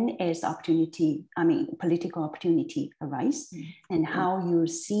when is opportunity, political opportunity arise, and how you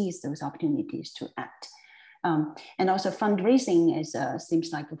seize those opportunities to act. And also fundraising is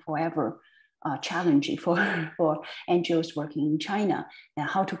seems like a forever challenge for NGOs working in China, and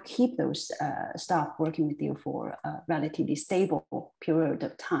how to keep those staff working with you for a relatively stable period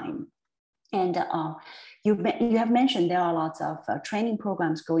of time. And you have mentioned there are lots of training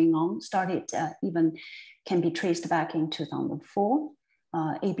programs going on, started even can be traced back in 2004.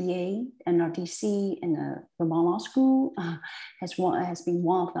 ABA, NRDC, and Vermont Law School has been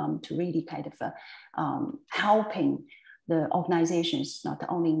one of them to really kind of helping the organizations not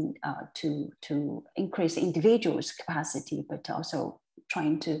only to increase individuals' capacity, but also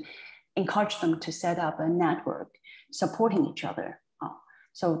trying to encourage them to set up a network supporting each other.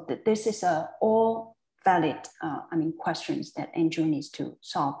 So this is all valid, questions that NGO needs to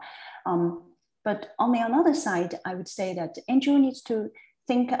solve. But on the other side, I would say that NGO needs to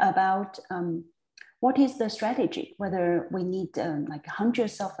think about what is the strategy, whether we need like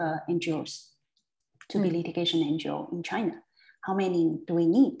hundreds of NGOs to be litigation NGO in China. How many do we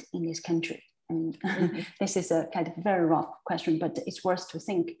need in this country? And this is a kind of very rough question, but it's worth to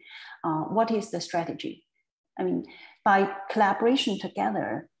think. What is the strategy? I mean, by collaboration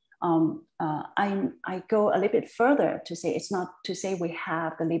together, I go a little bit further to say it's not to say we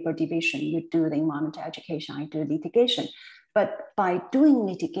have the labor division, you do the environmental education, I do litigation. But by doing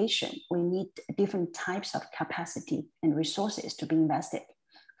litigation, we need different types of capacity and resources to be invested.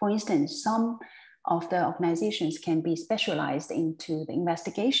 For instance, some of the organizations can be specialized into the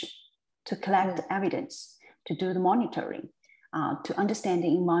investigation, to collect evidence, to do the monitoring, to understand the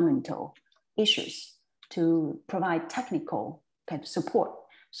environmental issues, to provide technical kind of support.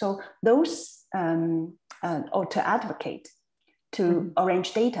 So those, or to advocate, to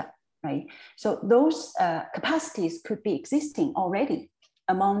arrange data, right? So those capacities could be existing already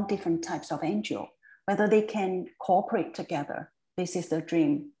among different types of NGO, whether they can cooperate together. This is the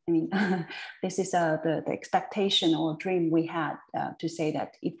dream. I mean, this is the expectation or dream we had to say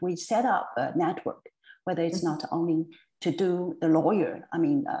that if we set up a network, whether it's not only to do the lawyer,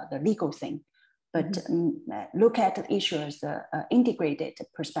 the legal thing, but look at the issue as an integrated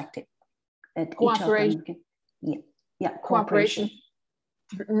perspective. That cooperation. Each of them can, cooperation.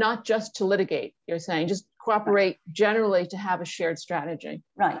 Not just to litigate, you're saying, just cooperate generally to have a shared strategy.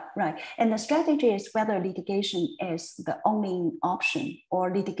 Right. And the strategy is whether litigation is the only option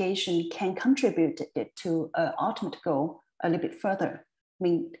or litigation can contribute it to an ultimate goal a little bit further. I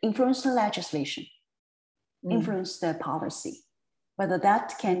mean, influence the legislation, influence the policy, whether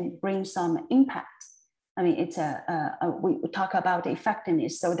that can bring some impact. I mean, it's we talk about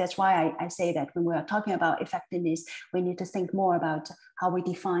effectiveness. So that's why I say that when we're talking about effectiveness, we need to think more about how we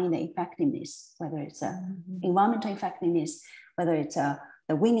define the effectiveness, whether it's environmental effectiveness, whether it's the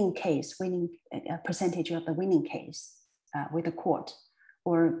winning case, percentage of the winning case with the court,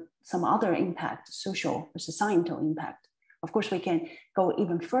 or some other impact, social or societal impact. Of course, we can go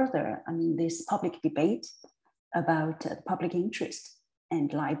even further. I mean, this public debate about public interest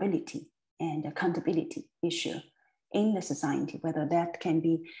and liability and accountability issue in the society, whether that can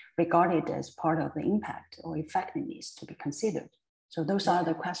be regarded as part of the impact or effectiveness to be considered. So those are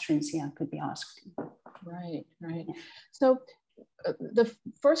the questions could be asked. Right. Yeah. So the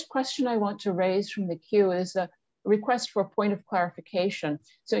first question I want to raise from the queue is a request for a point of clarification.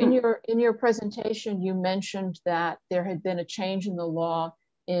 So in your presentation, you mentioned that there had been a change in the law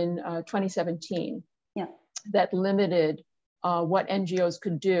in 2017 that limited what NGOs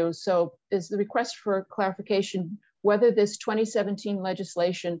could do. So is the request for clarification whether this 2017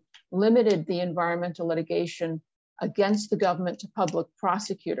 legislation limited the environmental litigation against the government to public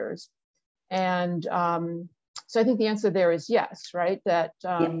prosecutors? And so I think the answer there is yes, right? That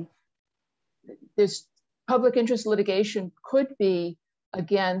this public interest litigation could be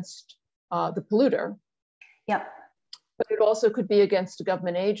against the polluter. But it also could be against a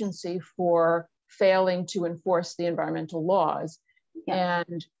government agency for failing to enforce the environmental laws.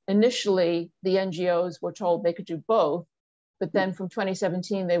 And initially, the NGOs were told they could do both, but then from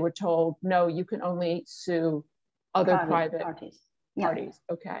 2017, they were told, no, you can only sue other private parties.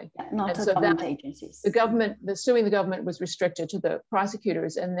 Okay. Not the government agencies. Suing the government was restricted to the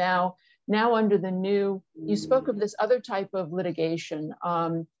prosecutors. And now under the new, you spoke of this other type of litigation,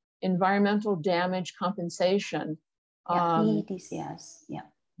 environmental damage compensation. EDCS,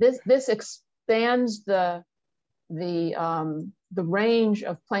 This expands the range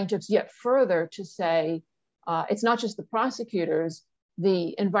of plaintiffs yet further to say it's not just the prosecutors,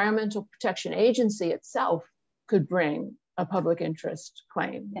 the Environmental Protection Agency itself could bring a public interest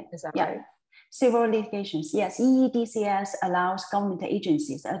claim. Is that right? Civil litigations, yes. EEDCS allows government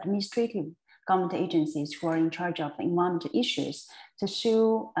agencies, administrative government agencies who are in charge of environmental issues to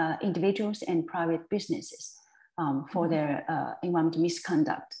sue individuals and private businesses for their environmental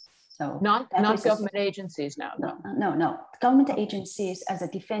misconduct. So not government agencies now. No. Government agencies as a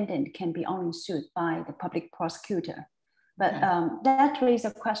defendant can be only sued by the public prosecutor. But that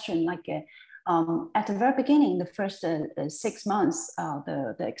raises a question like, at the very beginning, the first 6 months,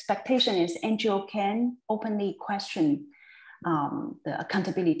 the expectation is NGO can openly question the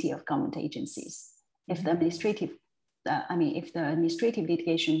accountability of government agencies. If the administrative, if the administrative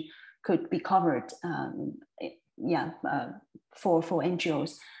litigation could be covered, for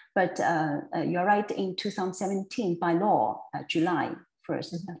NGOs. But you're right, in 2017, by law, July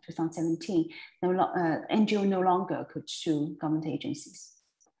 1st, 2017, NGO no longer could sue government agencies.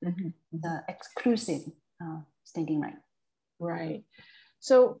 The exclusive standing right. Right.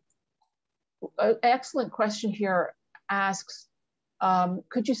 So an excellent question here asks,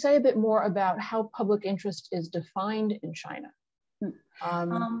 could you say a bit more about how public interest is defined in China?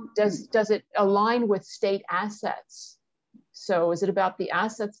 Does it align with state assets? So is it about the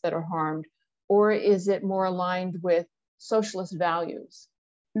assets that are harmed, or is it more aligned with socialist values?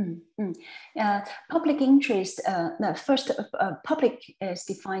 Public interest, first, public is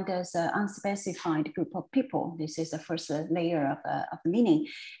defined as an unspecified group of people. This is the first layer of the meaning.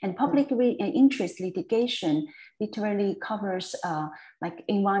 And public interest litigation literally covers like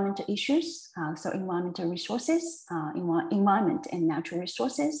environmental issues, so environmental resources, environment and natural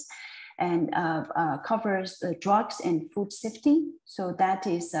resources, and covers the drugs and food safety. So that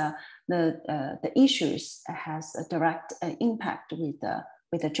is the issues has a direct impact with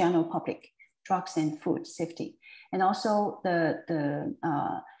the general public, drugs and food safety. And also the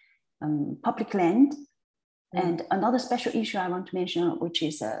public land. And another special issue I want to mention, which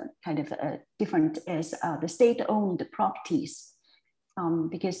is kind of different, is the state-owned properties.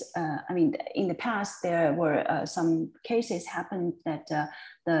 Because in the past, there were some cases happened that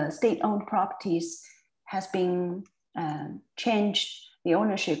the state-owned properties has been changed the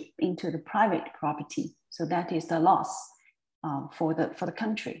ownership into the private property. So that is the loss for the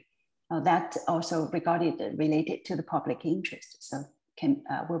country. That also related to the public interest. So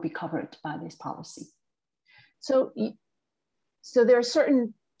will be covered by this policy. So there are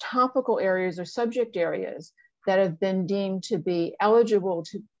certain topical areas or subject areas that have been deemed to be eligible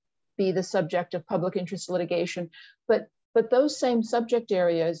to be the subject of public interest litigation, but those same subject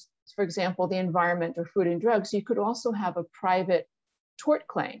areas, for example, the environment or food and drugs, you could also have a private tort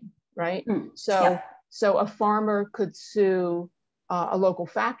claim, right? So a farmer could sue a local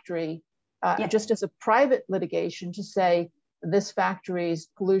factory just as a private litigation to say, this factory's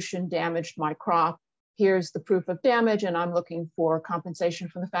pollution damaged my crop. Here's the proof of damage, and I'm looking for compensation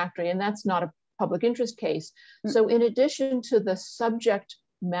from the factory. And that's not a public interest case. So in addition to the subject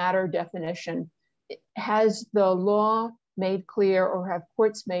matter definition, has the law made clear, or have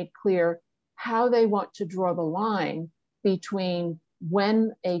courts made clear, how they want to draw the line between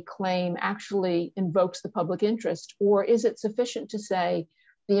when a claim actually invokes the public interest? Or is it sufficient to say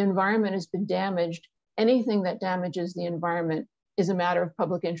the environment has been damaged, anything that damages the environment is a matter of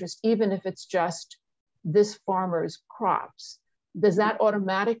public interest, even if it's just this farmer's crops? Does that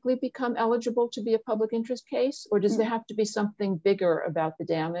automatically become eligible to be a public interest case, or does there have to be something bigger about the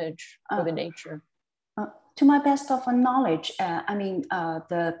damage or the nature? To my best of knowledge,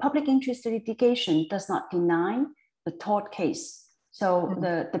 the public interest litigation does not deny the tort case. So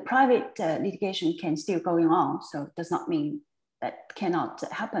the private litigation can still going on. So it does not mean that cannot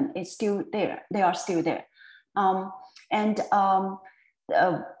happen. It's still there. They are still there.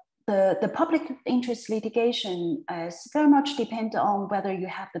 The public interest litigation is very much depend on whether you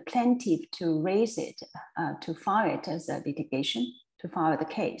have the plaintiff to raise it, to file it as a litigation, to file the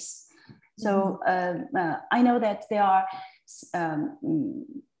case. So I know that there are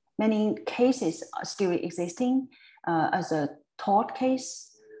many cases still existing as a tort case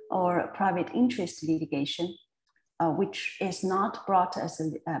or a private interest litigation, which is not brought as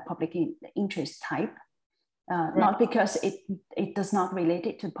a public interest type. Not because it does not relate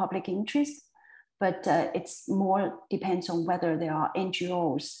it to public interest, but it's more depends on whether there are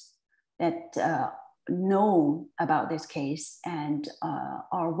NGOs that know about this case and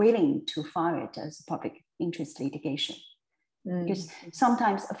are willing to file it as public interest litigation. Because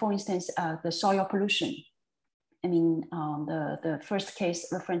sometimes, for instance, the soil pollution, the first case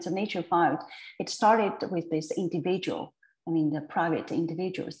the Friends of Nature filed, it started with this individual. The private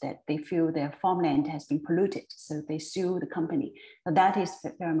individuals that they feel their farmland has been polluted, so they sue the company. Now that is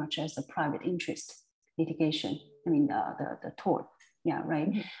very much as a private interest litigation. The tort,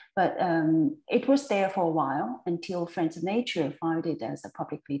 But it was there for a while until Friends of Nature filed it as a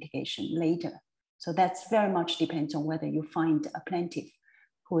public litigation later. So that's very much depends on whether you find a plaintiff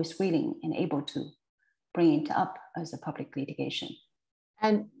who is willing and able to bring it up as a public litigation.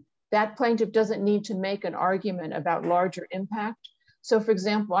 And that plaintiff doesn't need to make an argument about larger impact. So for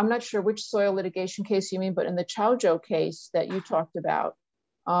example, I'm not sure which soil litigation case you mean, but in the Chaozhou case that you talked about,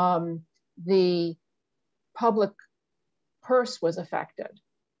 the public purse was affected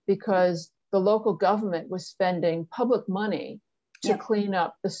because the local government was spending public money to clean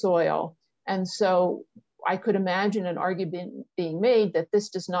up the soil. And so I could imagine an argument being made that this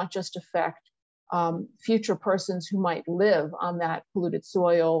does not just affect future persons who might live on that polluted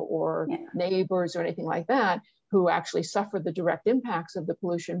soil or neighbors or anything like that, who actually suffer the direct impacts of the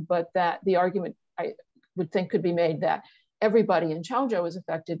pollution, but that the argument I would think could be made that everybody in Chaozhou is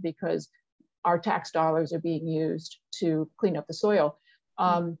affected because our tax dollars are being used to clean up the soil.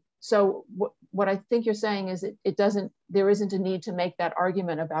 So what I think you're saying is there isn't a need to make that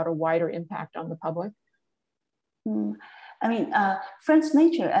argument about a wider impact on the public. I mean, Friends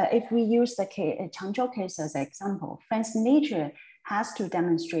Nature, if we use the Changzhou case as an example, Friends Nature has to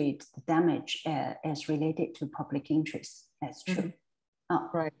demonstrate the damage as related to public interest. That's true.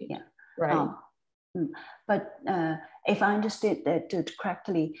 Right. Yeah. Right. But if I understood that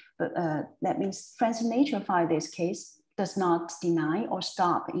correctly, but that means Friends Nature file this case does not deny or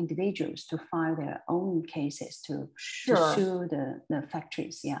stop individuals to file their own cases to sue the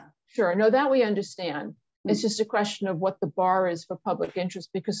factories. Yeah. Sure. No, that we understand. It's just a question of what the bar is for public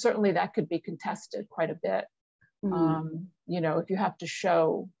interest, because certainly that could be contested quite a bit. You know, if you have to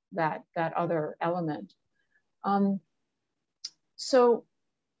show that other element. So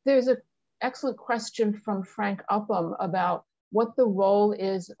there's an excellent question from Frank Upham about what the role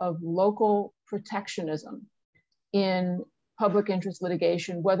is of local protectionism in public interest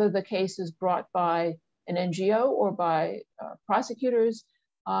litigation, whether the case is brought by an NGO or by prosecutors.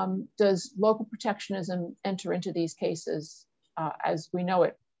 Does local protectionism enter into these cases as we know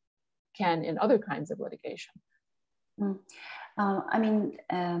it can in other kinds of litigation? I mean,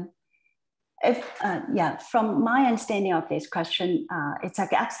 from my understanding of this question, it's an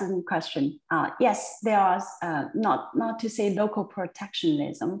excellent question. Yes, there are not to say local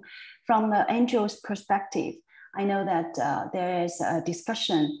protectionism. From the NGO's perspective, I know that there is a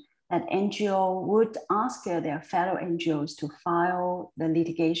discussion that NGO would ask their fellow NGOs to file the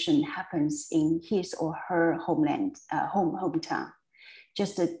litigation happens in his or her homeland, hometown,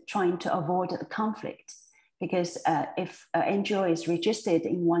 just trying to avoid the conflict. Because if an NGO is registered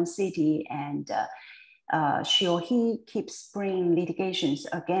in one city and she or he keeps bringing litigations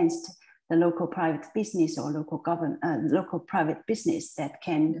against the local private business or local private business, that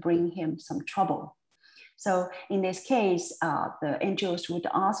can bring him some trouble. So in this case, the NGOs would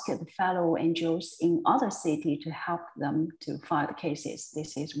ask the fellow NGOs in other cities to help them to file the cases.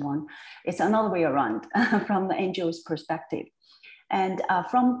 This is one. It's another way around from the NGO's perspective. And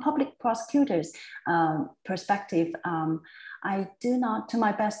from public prosecutors' perspective, I do not, to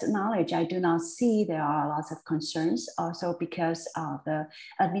my best knowledge, I do not see there are lots of concerns. Also because the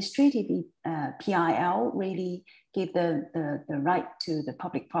administrative PIL really give the right to the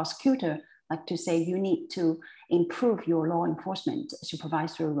public prosecutor, like to say you need to improve your law enforcement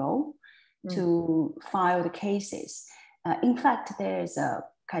supervisory role to file the cases. In fact, there is a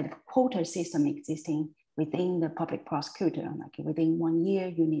kind of quota system existing within the public prosecutor. Like within 1 year,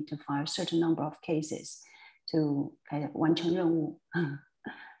 you need to file a certain number of cases to kind of 完成任务.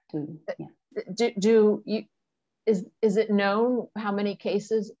 Is it known how many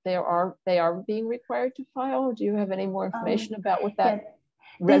cases they are being required to file? Do you have any more information about what that?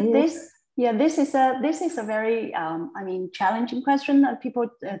 This is a very challenging question that people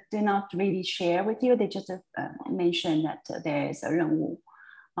do not really share with you. They just mention that there is a 任务.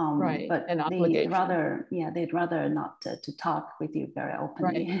 Right, but they'd rather not to talk with you very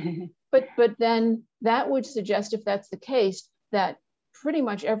openly. Right. But then that would suggest, if that's the case, that pretty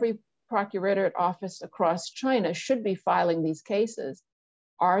much every procuratorate office across China should be filing these cases.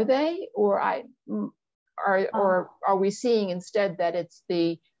 Are they, or are we seeing instead that it's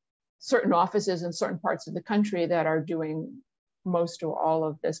the certain offices in certain parts of the country that are doing most or all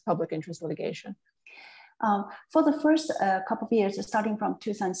of this public interest litigation? For the first couple of years, starting from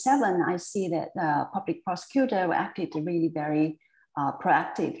 2007, I see that the public prosecutor acted really very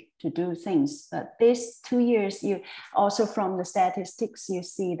proactive to do things. But these 2 years, you also from the statistics, you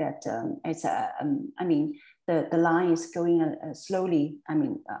see that it's the line is going slowly,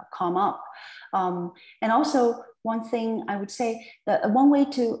 come up. And also one thing I would say that one way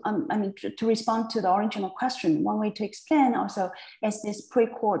to, to respond to the original question, one way to explain also is this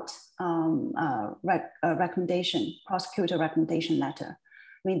pre-court recommendation, prosecutor recommendation letter.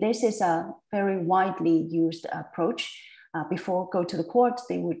 This is a very widely used approach. Before go to the court,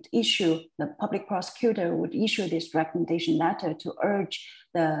 the public prosecutor would issue this recommendation letter to urge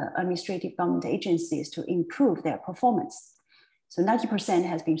the administrative government agencies to improve their performance. So 90%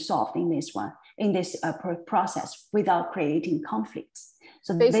 has been solved in this one, in this process without creating conflicts.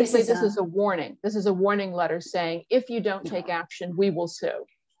 So basically, this is a warning. This is a warning letter saying, if you don't take action, we will sue.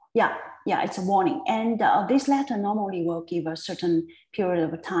 Yeah, it's a warning. And this letter normally will give a certain period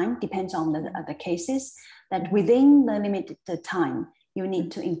of time, depends on the cases, that within the limited time, you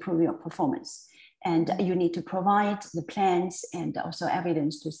need to improve your performance. And you need to provide the plans and also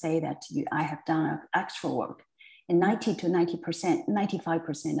evidence to say that I have done extra work. And 90 to 90%,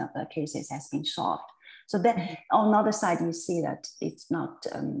 95% of the cases has been solved. So that on the other side, you see that it's not,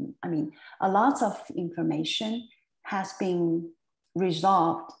 I mean, a lot of information has been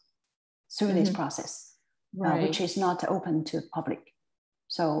resolved through this process, which is not open to the public.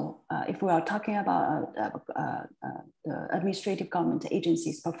 So if we are talking about the administrative government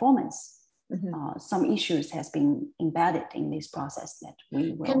agencies' performance, some issues has been embedded in this process that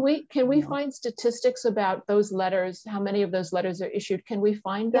we will. Can we find statistics about those letters? How many of those letters are issued? Can we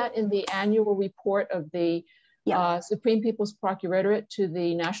find that in the annual report of the Supreme People's Procuratorate to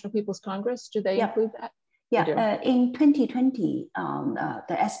the National People's Congress? Do they include that? Yeah, in 2020,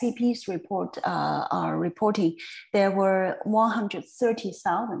 the SPP's report are reporting there were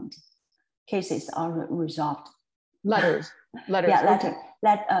 130,000 cases are resolved. Letters.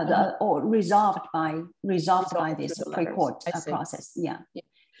 Or resolved by this pre-court process.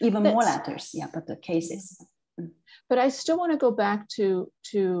 Even more letters. But the cases. But I still want to go back to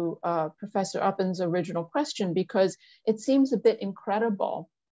Professor Uppen's original question, because it seems a bit incredible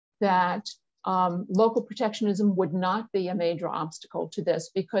that local protectionism would not be a major obstacle to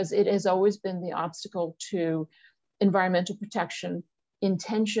this, because it has always been the obstacle to environmental protection in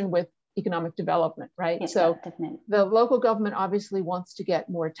tension with economic development, right? Yes, so definitely. The local government obviously wants to get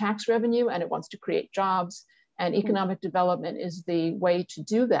more tax revenue, and it wants to create jobs, and economic development is the way to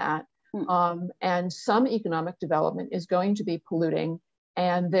do that. And some economic development is going to be polluting,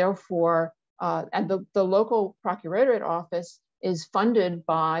 and therefore, and the local procuratorate office is funded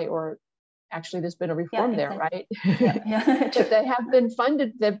by, or actually there's been a reform there, right? But they have been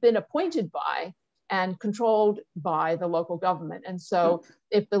funded, they've been appointed by and controlled by the local government. And so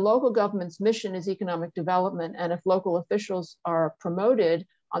if the local government's mission is economic development, and if local officials are promoted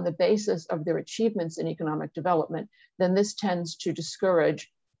on the basis of their achievements in economic development, then this tends to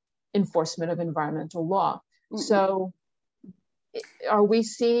discourage enforcement of environmental law. So are we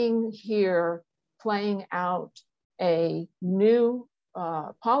seeing here playing out a new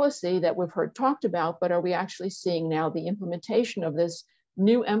policy that we've heard talked about, but are we actually seeing now the implementation of this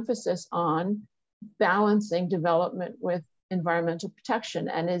new emphasis on balancing development with environmental protection?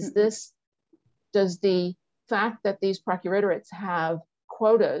 And does the fact that these procuratorates have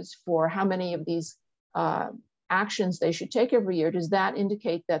quotas for how many of these actions they should take every year, does that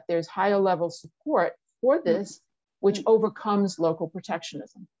indicate that there's higher level support for this, which overcomes local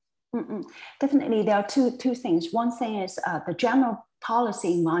protectionism? Definitely, there are two things. One thing is the general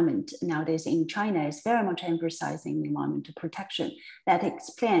policy environment nowadays in China is very much emphasizing environmental protection. That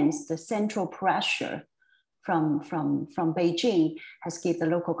explains the central pressure from Beijing has given the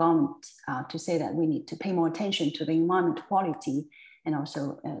local government to say that we need to pay more attention to the environmental quality and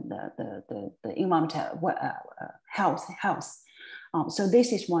also the environmental health. So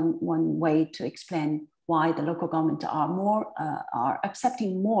this is one way to explain why the local government are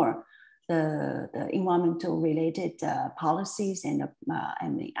accepting more the environmental related policies and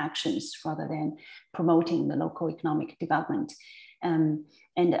the actions rather than promoting the local economic development. And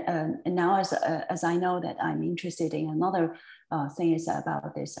now as I know that I'm interested in another thing is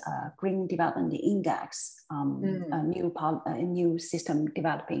about this Green Development Index, a new system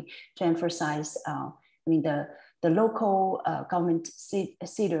developing to emphasize, the local government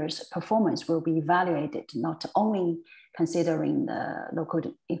leaders' performance will be evaluated not only considering the local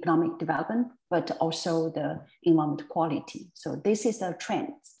economic development, but also the environment quality. So this is a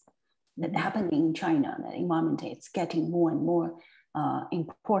trend that happening in China. The environment is getting more and more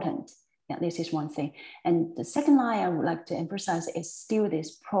important. Yeah, this is one thing. And the second line I would like to emphasize is still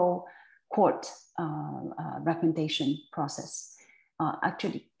this pro-court recommendation process.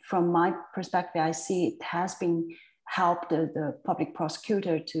 Actually, from my perspective, I see it has been helped the public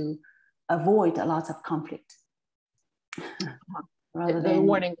prosecutor to avoid a lot of conflict. Rather than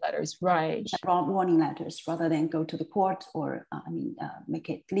warning letters, right? Warning letters, rather than go to the court or make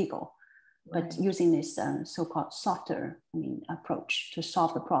it legal. Right. But using this so-called softer approach to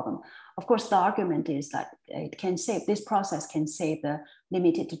solve the problem. Of course, the argument is that this process can save the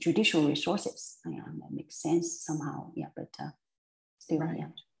limited judicial resources. That makes sense somehow, but still, right.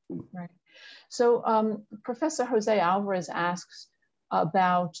 Right. So Professor Jose Alvarez asks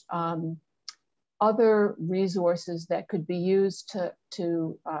about other resources that could be used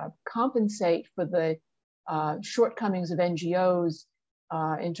to compensate for the shortcomings of NGOs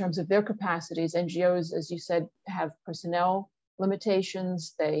in terms of their capacities. NGOs, as you said, have personnel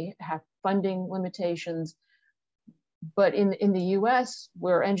limitations, they have funding limitations. But in the US,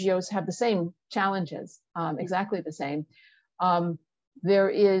 where NGOs have the same challenges, exactly the same,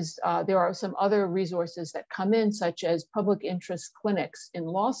 there are some other resources that come in, such as public interest clinics in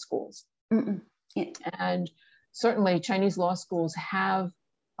law schools. Yeah. And certainly Chinese law schools have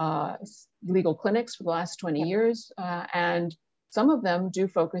legal clinics for the last 20 years, and some of them do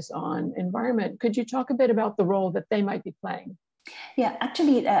focus on environment. Could you talk a bit about the role that they might be playing? Yeah,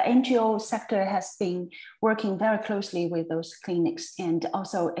 actually, the NGO sector has been working very closely with those clinics, and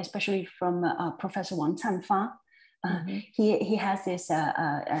also especially from Professor Wang Canfa. He has this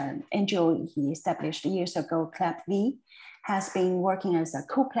NGO he established years ago, CLAP-V, has been working as a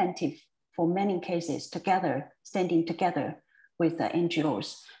co-plaintiff for many cases together, standing together with the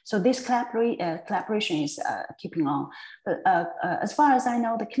NGOs. So this collaboration is keeping on. But as far as I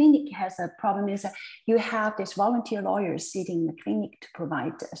know, the clinic has a problem is that you have these volunteer lawyers sitting in the clinic to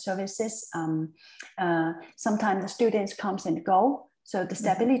provide services. Sometimes the students comes and go. So the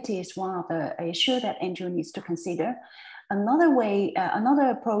stability is one of the issues that NGO needs to consider. Another way, another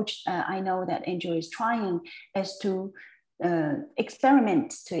approach I know that NGO is trying is to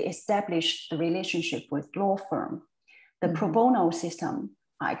experiment to establish the relationship with law firm. The pro bono system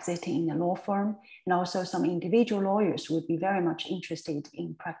are existing in the law firm, and also some individual lawyers would be very much interested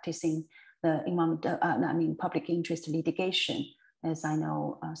in practicing the public interest litigation. As I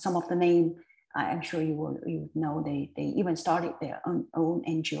know, some of the name, I'm sure you know, they even started their own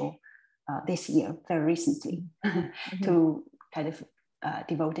NGO this year, very recently, to kind of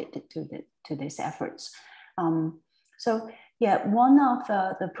devote it to these efforts. So yeah, one of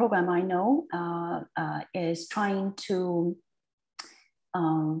the program I know is trying to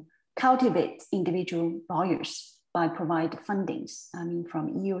cultivate individual lawyers by provide fundings, from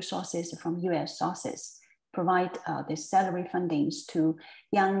EU sources, from US sources, provide the salary fundings to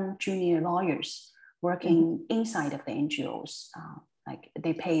young junior lawyers working inside of the NGOs. Like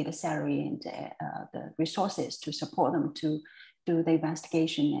they pay the salary and the resources to support them to do the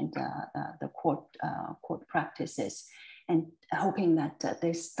investigation and the court practices, and hoping that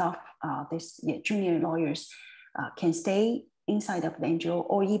this staff, junior lawyers can stay inside of the NGO,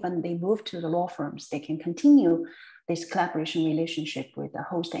 or even they move to the law firms, they can continue this collaboration relationship with the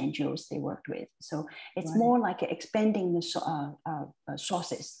host NGOs they worked with. So it's more like expanding the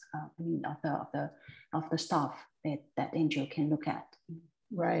sources of the staff that NGO can look at.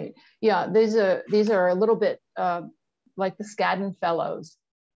 Right. Yeah, these are a little bit like the Skadden Fellows,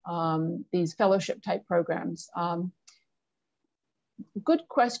 these fellowship type programs. Good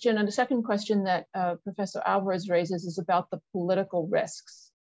question. And the second question that Professor Alvarez raises is about the political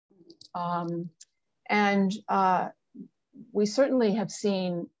risks. And we certainly have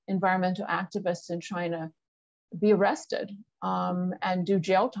seen environmental activists in China be arrested and do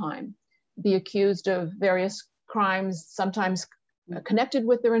jail time, be accused of various crimes, sometimes connected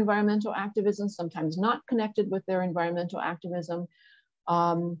with their environmental activism, sometimes not connected with their environmental activism.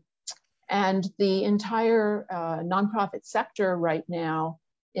 And the entire nonprofit sector right now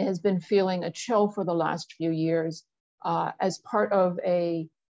has been feeling a chill for the last few years as part of a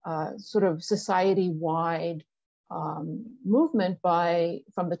sort of society-wide movement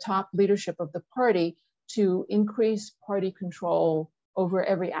from the top leadership of the party to increase party control over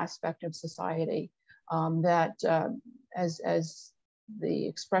every aspect of society. As the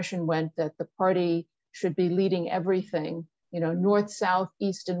expression went, that the party should be leading everything, north, south,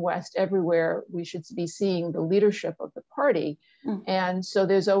 east, and west, everywhere we should be seeing the leadership of the party. And so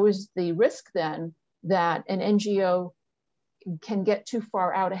there's always the risk then that an NGO can get too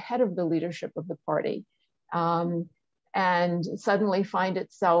far out ahead of the leadership of the party and suddenly find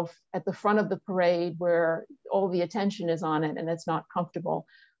itself at the front of the parade where all the attention is on it and it's not comfortable.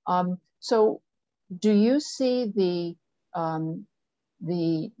 So do you see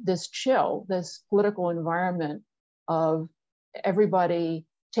this chill, this political environment of everybody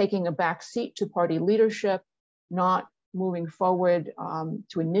taking a back seat to party leadership, not moving forward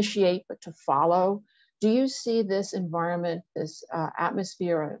to initiate, but to follow? Do you see this environment, this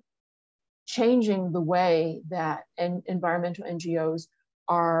atmosphere changing the way that environmental NGOs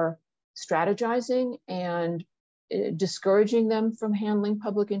are strategizing and discouraging them from handling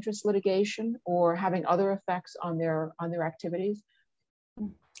public interest litigation or having other effects on their activities?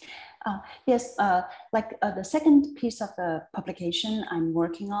 Yes, the second piece of the publication I'm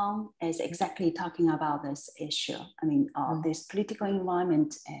working on is exactly talking about this issue. I mean, this political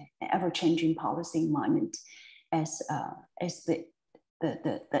environment, ever-changing policy environment, as the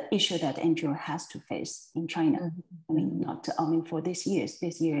issue that NGO has to face in China. I mean, not only for this year.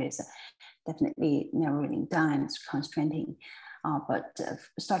 This year is definitely narrowing down and constraining, but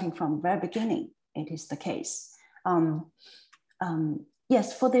starting from the very beginning, it is the case.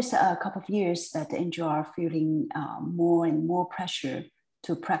 Yes, for this couple of years that the NGO are feeling more and more pressure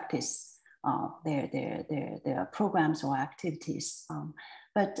to practice their programs or activities.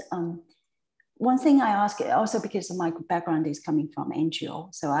 But one thing I ask, also because my background is coming from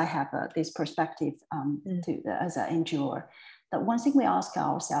NGO, so I have this perspective as an NGO. That one thing we ask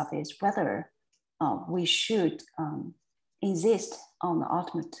ourselves is whether we should insist on the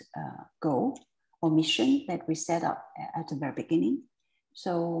ultimate goal or mission that we set up at the very beginning.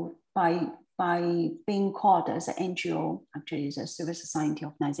 So by being called as an NGO, actually is a civil society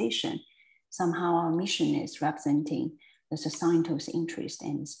organization, somehow our mission is representing the societal's interest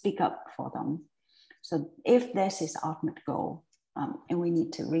and speak up for them. So if this is the ultimate goal, and we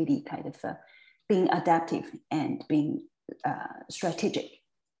need to really kind of being adaptive and being strategic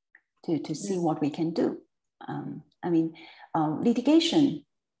to see what we can do. I mean, litigation,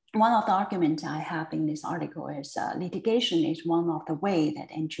 one of the arguments I have in this article is litigation is one of the ways that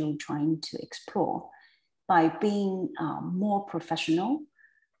NGO trying to explore by being more professional,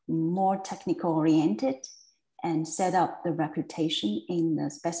 more technical oriented, and set up the reputation in the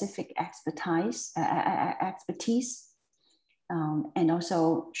specific expertise, and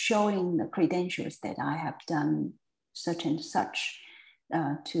also showing the credentials that I have done such and such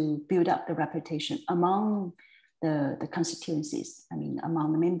to build up the reputation among the constituencies, I mean,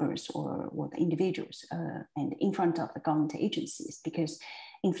 among the members or the individuals and in front of the government agencies, because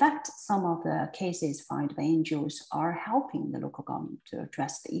in fact, some of the cases filed by NGOs are helping the local government to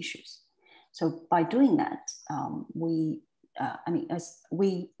address the issues. So by doing that, as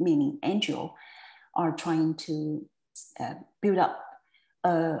we, meaning NGO, are trying to build up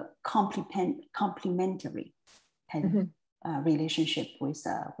a complementary kind of relationship with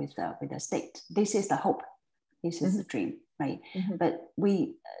the state. This is the hope. This is the dream, right? But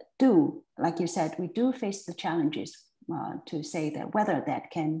we do, like you said, we do face the challenges to say that whether that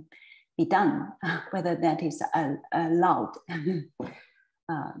can be done, whether that is allowed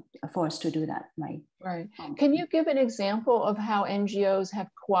for us to do that, right? Right. Can you give an example of how NGOs have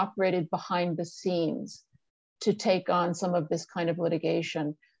cooperated behind the scenes to take on some of this kind of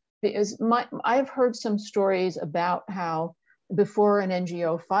litigation? Because I've heard some stories about how before an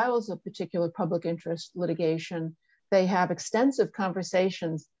NGO files a particular public interest litigation, they have extensive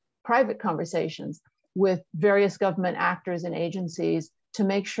conversations, private conversations with various government actors and agencies to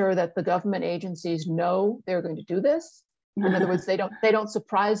make sure that the government agencies know they're going to do this. In other words, they don't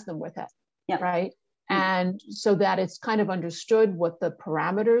surprise them with it, right? And so that it's kind of understood what the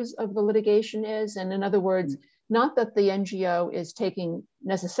parameters of the litigation is. And in other words, not that the NGO is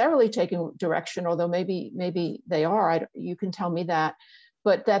necessarily taking direction, although maybe they are, you can tell me that,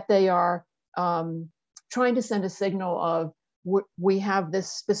 but that they are trying to send a signal of we have this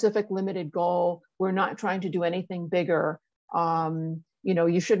specific limited goal. We're not trying to do anything bigger.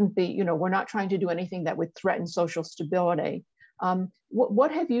 You shouldn't be, we're not trying to do anything that would threaten social stability.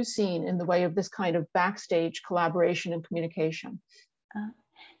 What have you seen in the way of this kind of backstage collaboration and communication?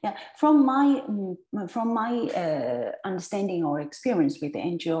 Yeah, from my understanding or experience with the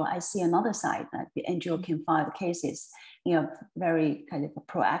NGO, I see another side that the NGO can file the cases in a very kind of a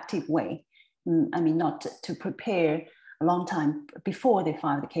proactive way. I mean, not to prepare a long time before they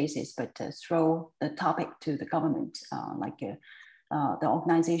file the cases, but to throw the topic to the government, the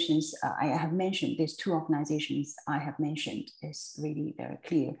organizations I have mentioned, these two organizations I have mentioned is really very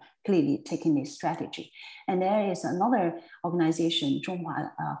clearly taking this strategy. And there is another organization, 中华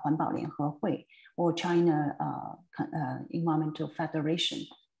环保联合会, or China Environmental Federation,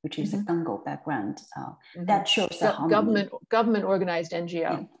 which is a Congo background. That shows the government organized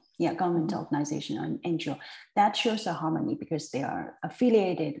NGO. Yeah, government organization and NGO. That shows the harmony because they are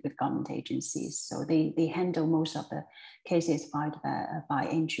affiliated with government agencies. So they handle most of the cases filed by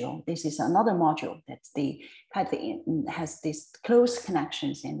NGO. This is another module that they has this close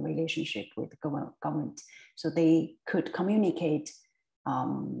connections and relationship with the government. So they could communicate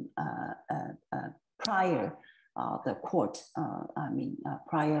prior the court,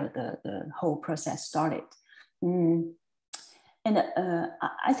 prior the whole process started. And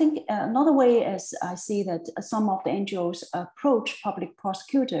I think another way is I see that some of the NGOs approach public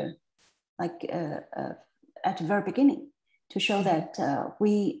prosecutor like at the very beginning to show that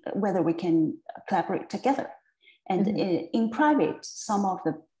whether we can collaborate together. And in private, some of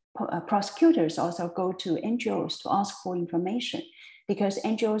the prosecutors also go to NGOs to ask for information, because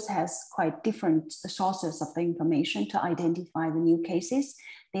NGOs has quite different sources of the information to identify the new cases.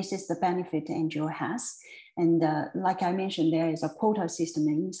 This is the benefit the NGO has. And like I mentioned, there is a quota system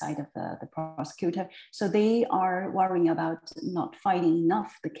inside of the prosecutor. So they are worrying about not finding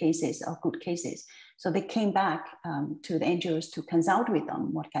enough the cases or good cases. So they came back to the NGOs to consult with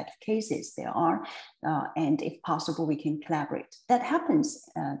them what kind of cases there are. And if possible, we can collaborate. That happens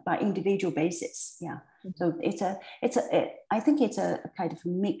by individual basis. Yeah. So I think it's a kind of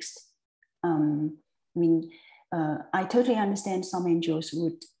mixed. I totally understand some NGOs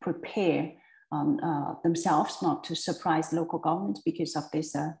would prepare themselves not to surprise local governments because of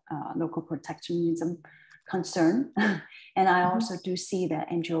this local protectionism concern. And I also do see that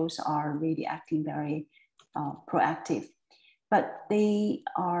NGOs are really acting very proactive, but they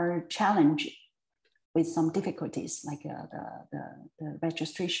are challenged with some difficulties, like the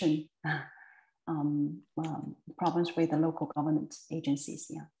registration problems with the local government agencies.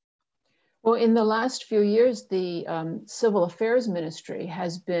 Yeah. Well, in the last few years, the Civil Affairs Ministry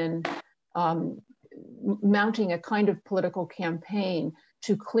has been mounting a kind of political campaign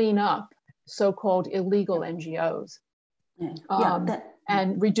to clean up so-called illegal NGOs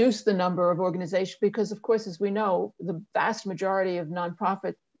and reduce the number of organizations, because of course, as we know, the vast majority of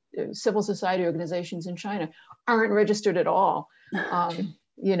nonprofit civil society organizations in China aren't registered at all.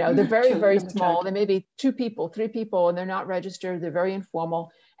 You know, they're very, very small. They may be 2 people, 3 people, and they're not registered. They're very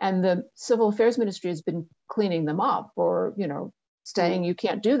informal. And the Civil Affairs Ministry has been cleaning them up, or, you know, saying you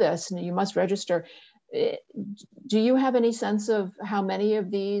can't do this and you must register. Do you have any sense of how many of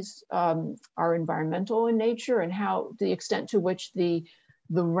these are environmental in nature, and how the extent to which the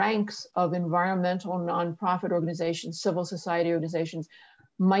ranks of environmental nonprofit organizations, civil society organizations,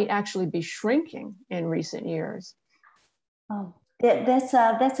 might actually be shrinking in recent years? Yeah,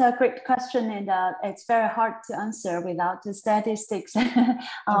 that's a great question, and it's very hard to answer without the statistics.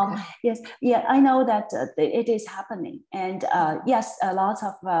 Yes, yeah, I know that it is happening, and yes, a lot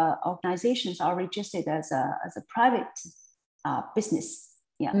of organizations are registered as a private business,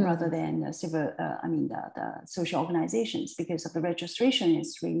 rather than civil. The social organizations, because of the registration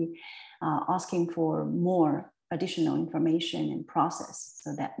is really asking for more additional information and process,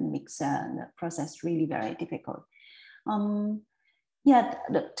 so that makes the process really very difficult. Yeah,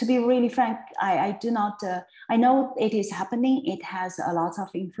 to be really frank, I do not, I know it is happening. It has a lot of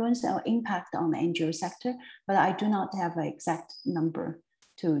influence or impact on the NGO sector, but I do not have an exact number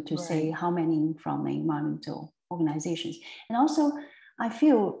to say how many from the environmental organizations. And also, I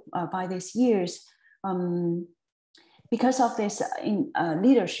feel by these years, because of this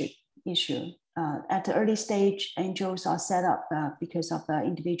leadership issue, at the early stage, NGOs are set up because of the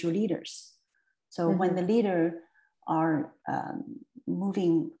individual leaders. So when the leader are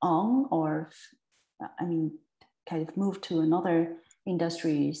moving on, or kind of move to another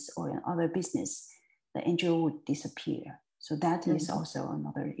industries or other business, the NGO would disappear. So that is also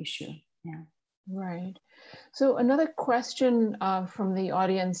another issue. Yeah. Right. So another question from the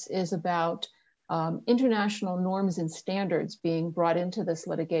audience is about international norms and standards being brought into this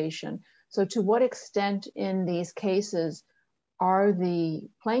litigation. So to what extent in these cases are the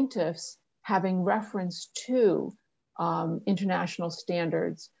plaintiffs having reference to international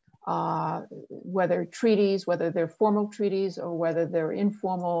standards, whether treaties, whether they're formal treaties or whether they're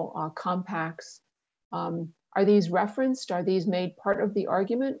informal compacts? Are these referenced? Are these made part of the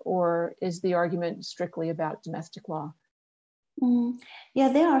argument, or is the argument strictly about domestic law? Yeah,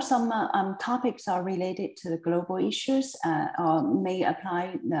 there are some topics are related to the global issues, or may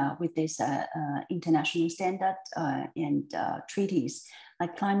apply with this international standard and treaties,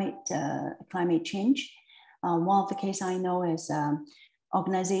 like climate change. One of the cases I know is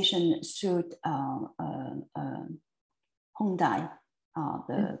organization sued Hyundai,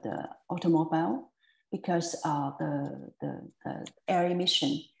 the automobile, because the air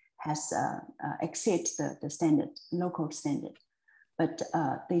emission has exceeded the standard, local standard. But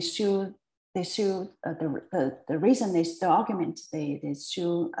they sue the reason is the argument they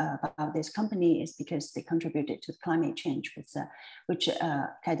sue about this company is because they contributed to climate change, which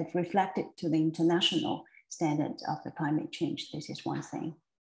kind of reflected to the international standard of the climate change. This is one thing.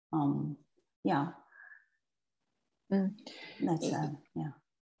 Yeah. That's yeah.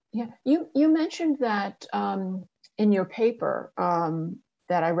 Yeah. You mentioned that in your paper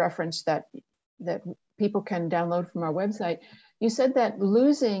that I referenced that people can download from our website. You said that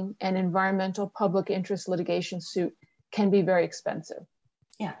losing an environmental public interest litigation suit can be very expensive.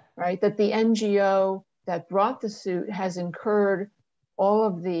 Yeah. Right. That the NGO that brought the suit has incurred all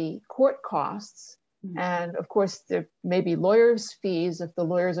of the court costs. And of course, there may be lawyers' fees if the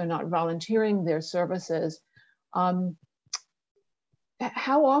lawyers are not volunteering their services. How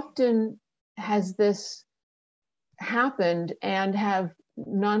often has this happened, and have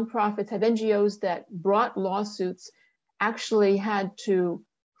nonprofits, have NGOs that brought lawsuits actually had to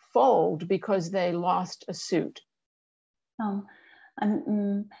fold because they lost a suit?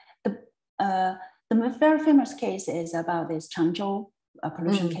 The very famous case is about this Changzhou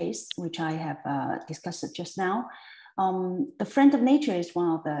pollution case, which I have discussed just now. The Friend of Nature is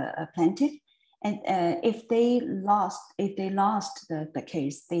one of the plaintiffs, and if they lost the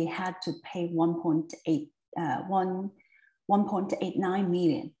case, they had to pay 1.89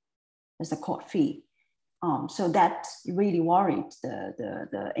 million as a court fee. So that really worried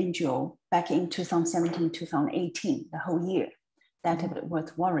the NGO back in 2017, 2018, the whole year. That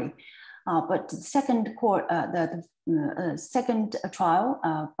was worry. But the second second trial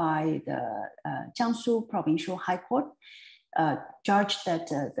by the Jiangsu Provincial High Court judged that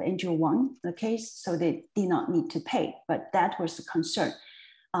the NGO won the case, so they did not need to pay. But that was a concern.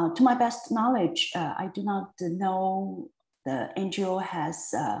 To my best knowledge, I do not know the NGO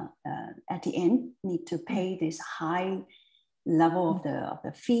has at the end need to pay this high level of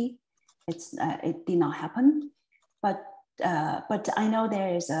the fee. It did not happen, but I know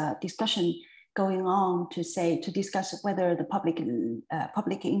there is a discussion going on to discuss whether the public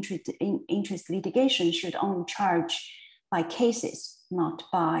interest litigation should only charge by cases, not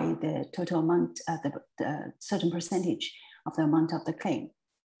by the total amount, the certain percentage of the amount of the claim.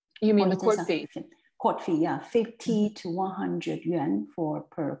 You mean the court fee? Court fee, yeah, 50 to 100 yuan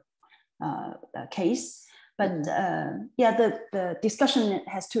per case. But yeah, the discussion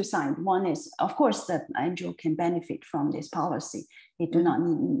has two sides. One is, of course, that NGO can benefit from this policy. They do not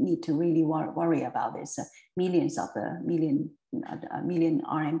need to really worry about this million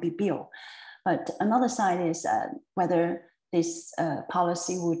RMB bill. But another side is whether this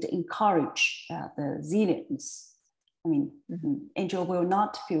policy would encourage the resilience. I mean, NGO will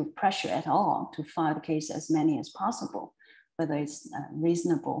not feel pressure at all to file the case as many as possible, whether it's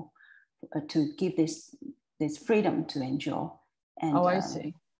reasonable to give this freedom to NGO. And, I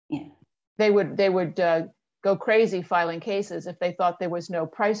see. Yeah, they would go crazy filing cases if they thought there was no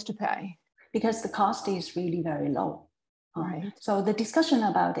price to pay, because the cost is really very low. Right. So the discussion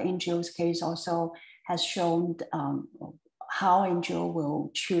about the NGO's case also has shown how NGO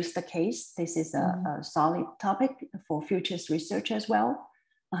will choose the case. This is a solid topic for futures research as well.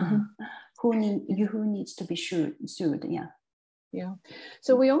 Who needs to be sued? Yeah. Yeah.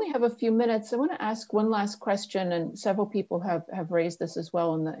 So we only have a few minutes. I want to ask one last question, and several people have raised this as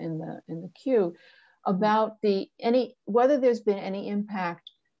well in the queue, about whether there's been any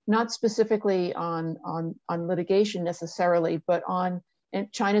impact, not specifically on litigation necessarily, but on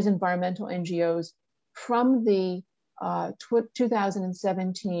China's environmental NGOs from the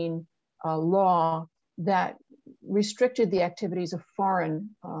 2017 law that restricted the activities of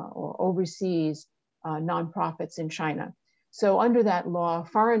foreign or overseas nonprofits in China. So under that law,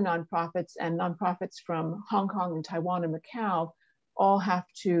 foreign nonprofits and nonprofits from Hong Kong and Taiwan and Macau all have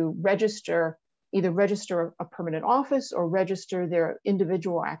to either register a permanent office or register their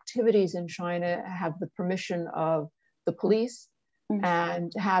individual activities in China, have the permission of the police,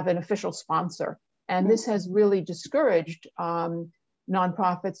 and have an official sponsor. And this has really discouraged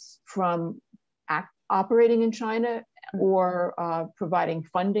nonprofits from operating in China or providing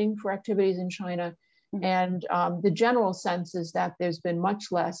funding for activities in China. And the general sense is that there's been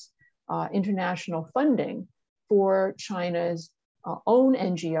much less international funding for China's own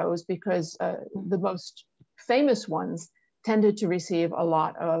NGOs, because the most famous ones tended to receive a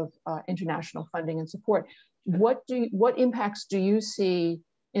lot of international funding and support. What impacts do you see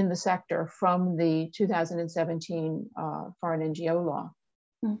in the sector from the 2017 foreign NGO law?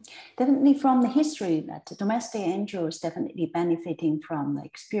 Definitely from the history, that domestic NGOs definitely benefiting from the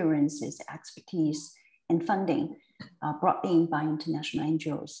experiences, expertise, and funding brought in by international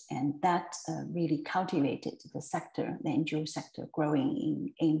NGOs. And that really cultivated the sector, the NGO sector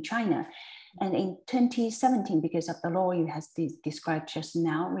growing in China. And in 2017, because of the law you have described just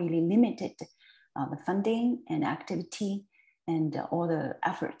now, really limited the funding and activity and all the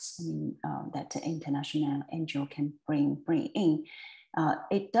efforts that international NGO can bring in.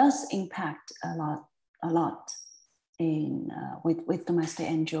 It does impact a lot with domestic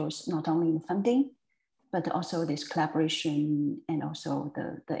NGOs, not only in funding, but also this collaboration and also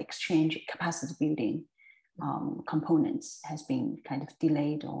the exchange capacity building components has been kind of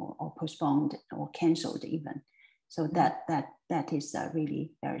delayed or postponed or canceled even. So that is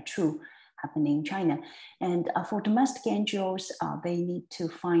really very true. happening in China. And for domestic NGOs, they need to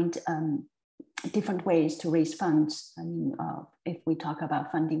find different ways to raise funds. I mean, if we talk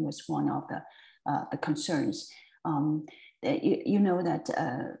about funding was one of the concerns. You know that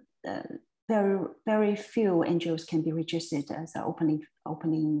very few NGOs can be registered as opening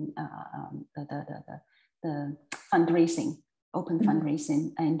the fundraising, open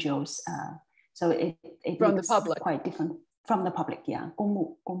fundraising NGOs. So it from makes the public quite different from the public, yeah. 公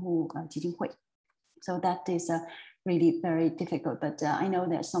募基金会. So that is really very difficult. But I know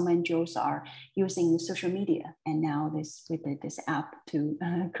that some NGOs are using social media, and now with this app to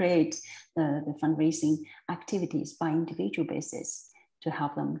create the fundraising activities by individual basis to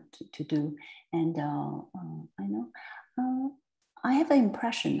help them to do. And I know I have the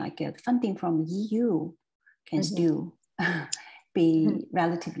impression like funding from EU can still be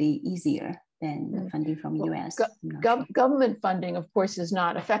relatively easier than the funding from US. Government funding, of course, is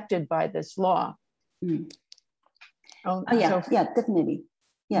not affected by this law. Yeah, definitely.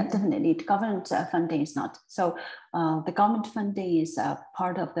 Yeah, definitely. The government funding is not. So the government funding is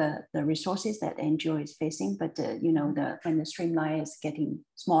part of the resources that NGO is facing. But you know, when the streamline is getting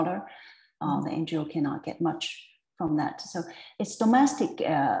smaller, the NGO cannot get much from that. So it's domestic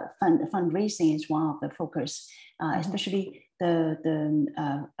fundraising is one of the focus, especially the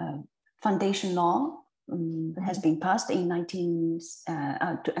foundation law has been passed in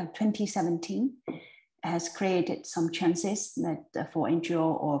 2017. Has created some chances that for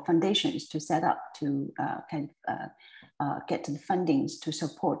NGO or foundations to set up to get the fundings to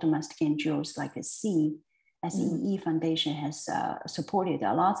support domestic NGOs like a SEE Foundation has supported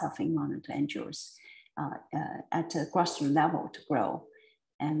a lot of environmental NGOs at a grassroots level to grow.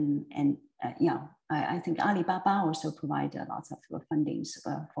 And yeah, I think Alibaba also provided lots of fundings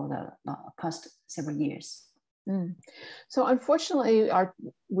for the past several years. So unfortunately,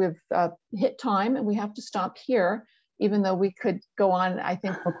 we've hit time and we have to stop here, even though we could go on, I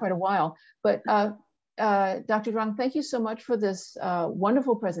think, for quite a while. But Dr. Zhuang, thank you so much for this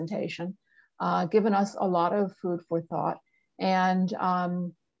wonderful presentation, given us a lot of food for thought. And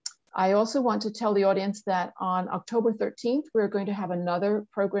I also want to tell the audience that on October 13th, we're going to have another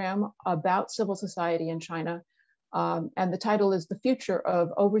program about civil society in China. And the title is The Future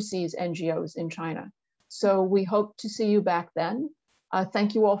of Overseas NGOs in China. So we hope to see you back then.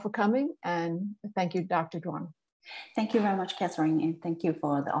 Thank you all for coming, and thank you, Dr. Zhuang. Thank you very much, Catherine, and thank you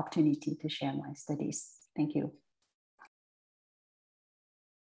for the opportunity to share my studies. Thank you.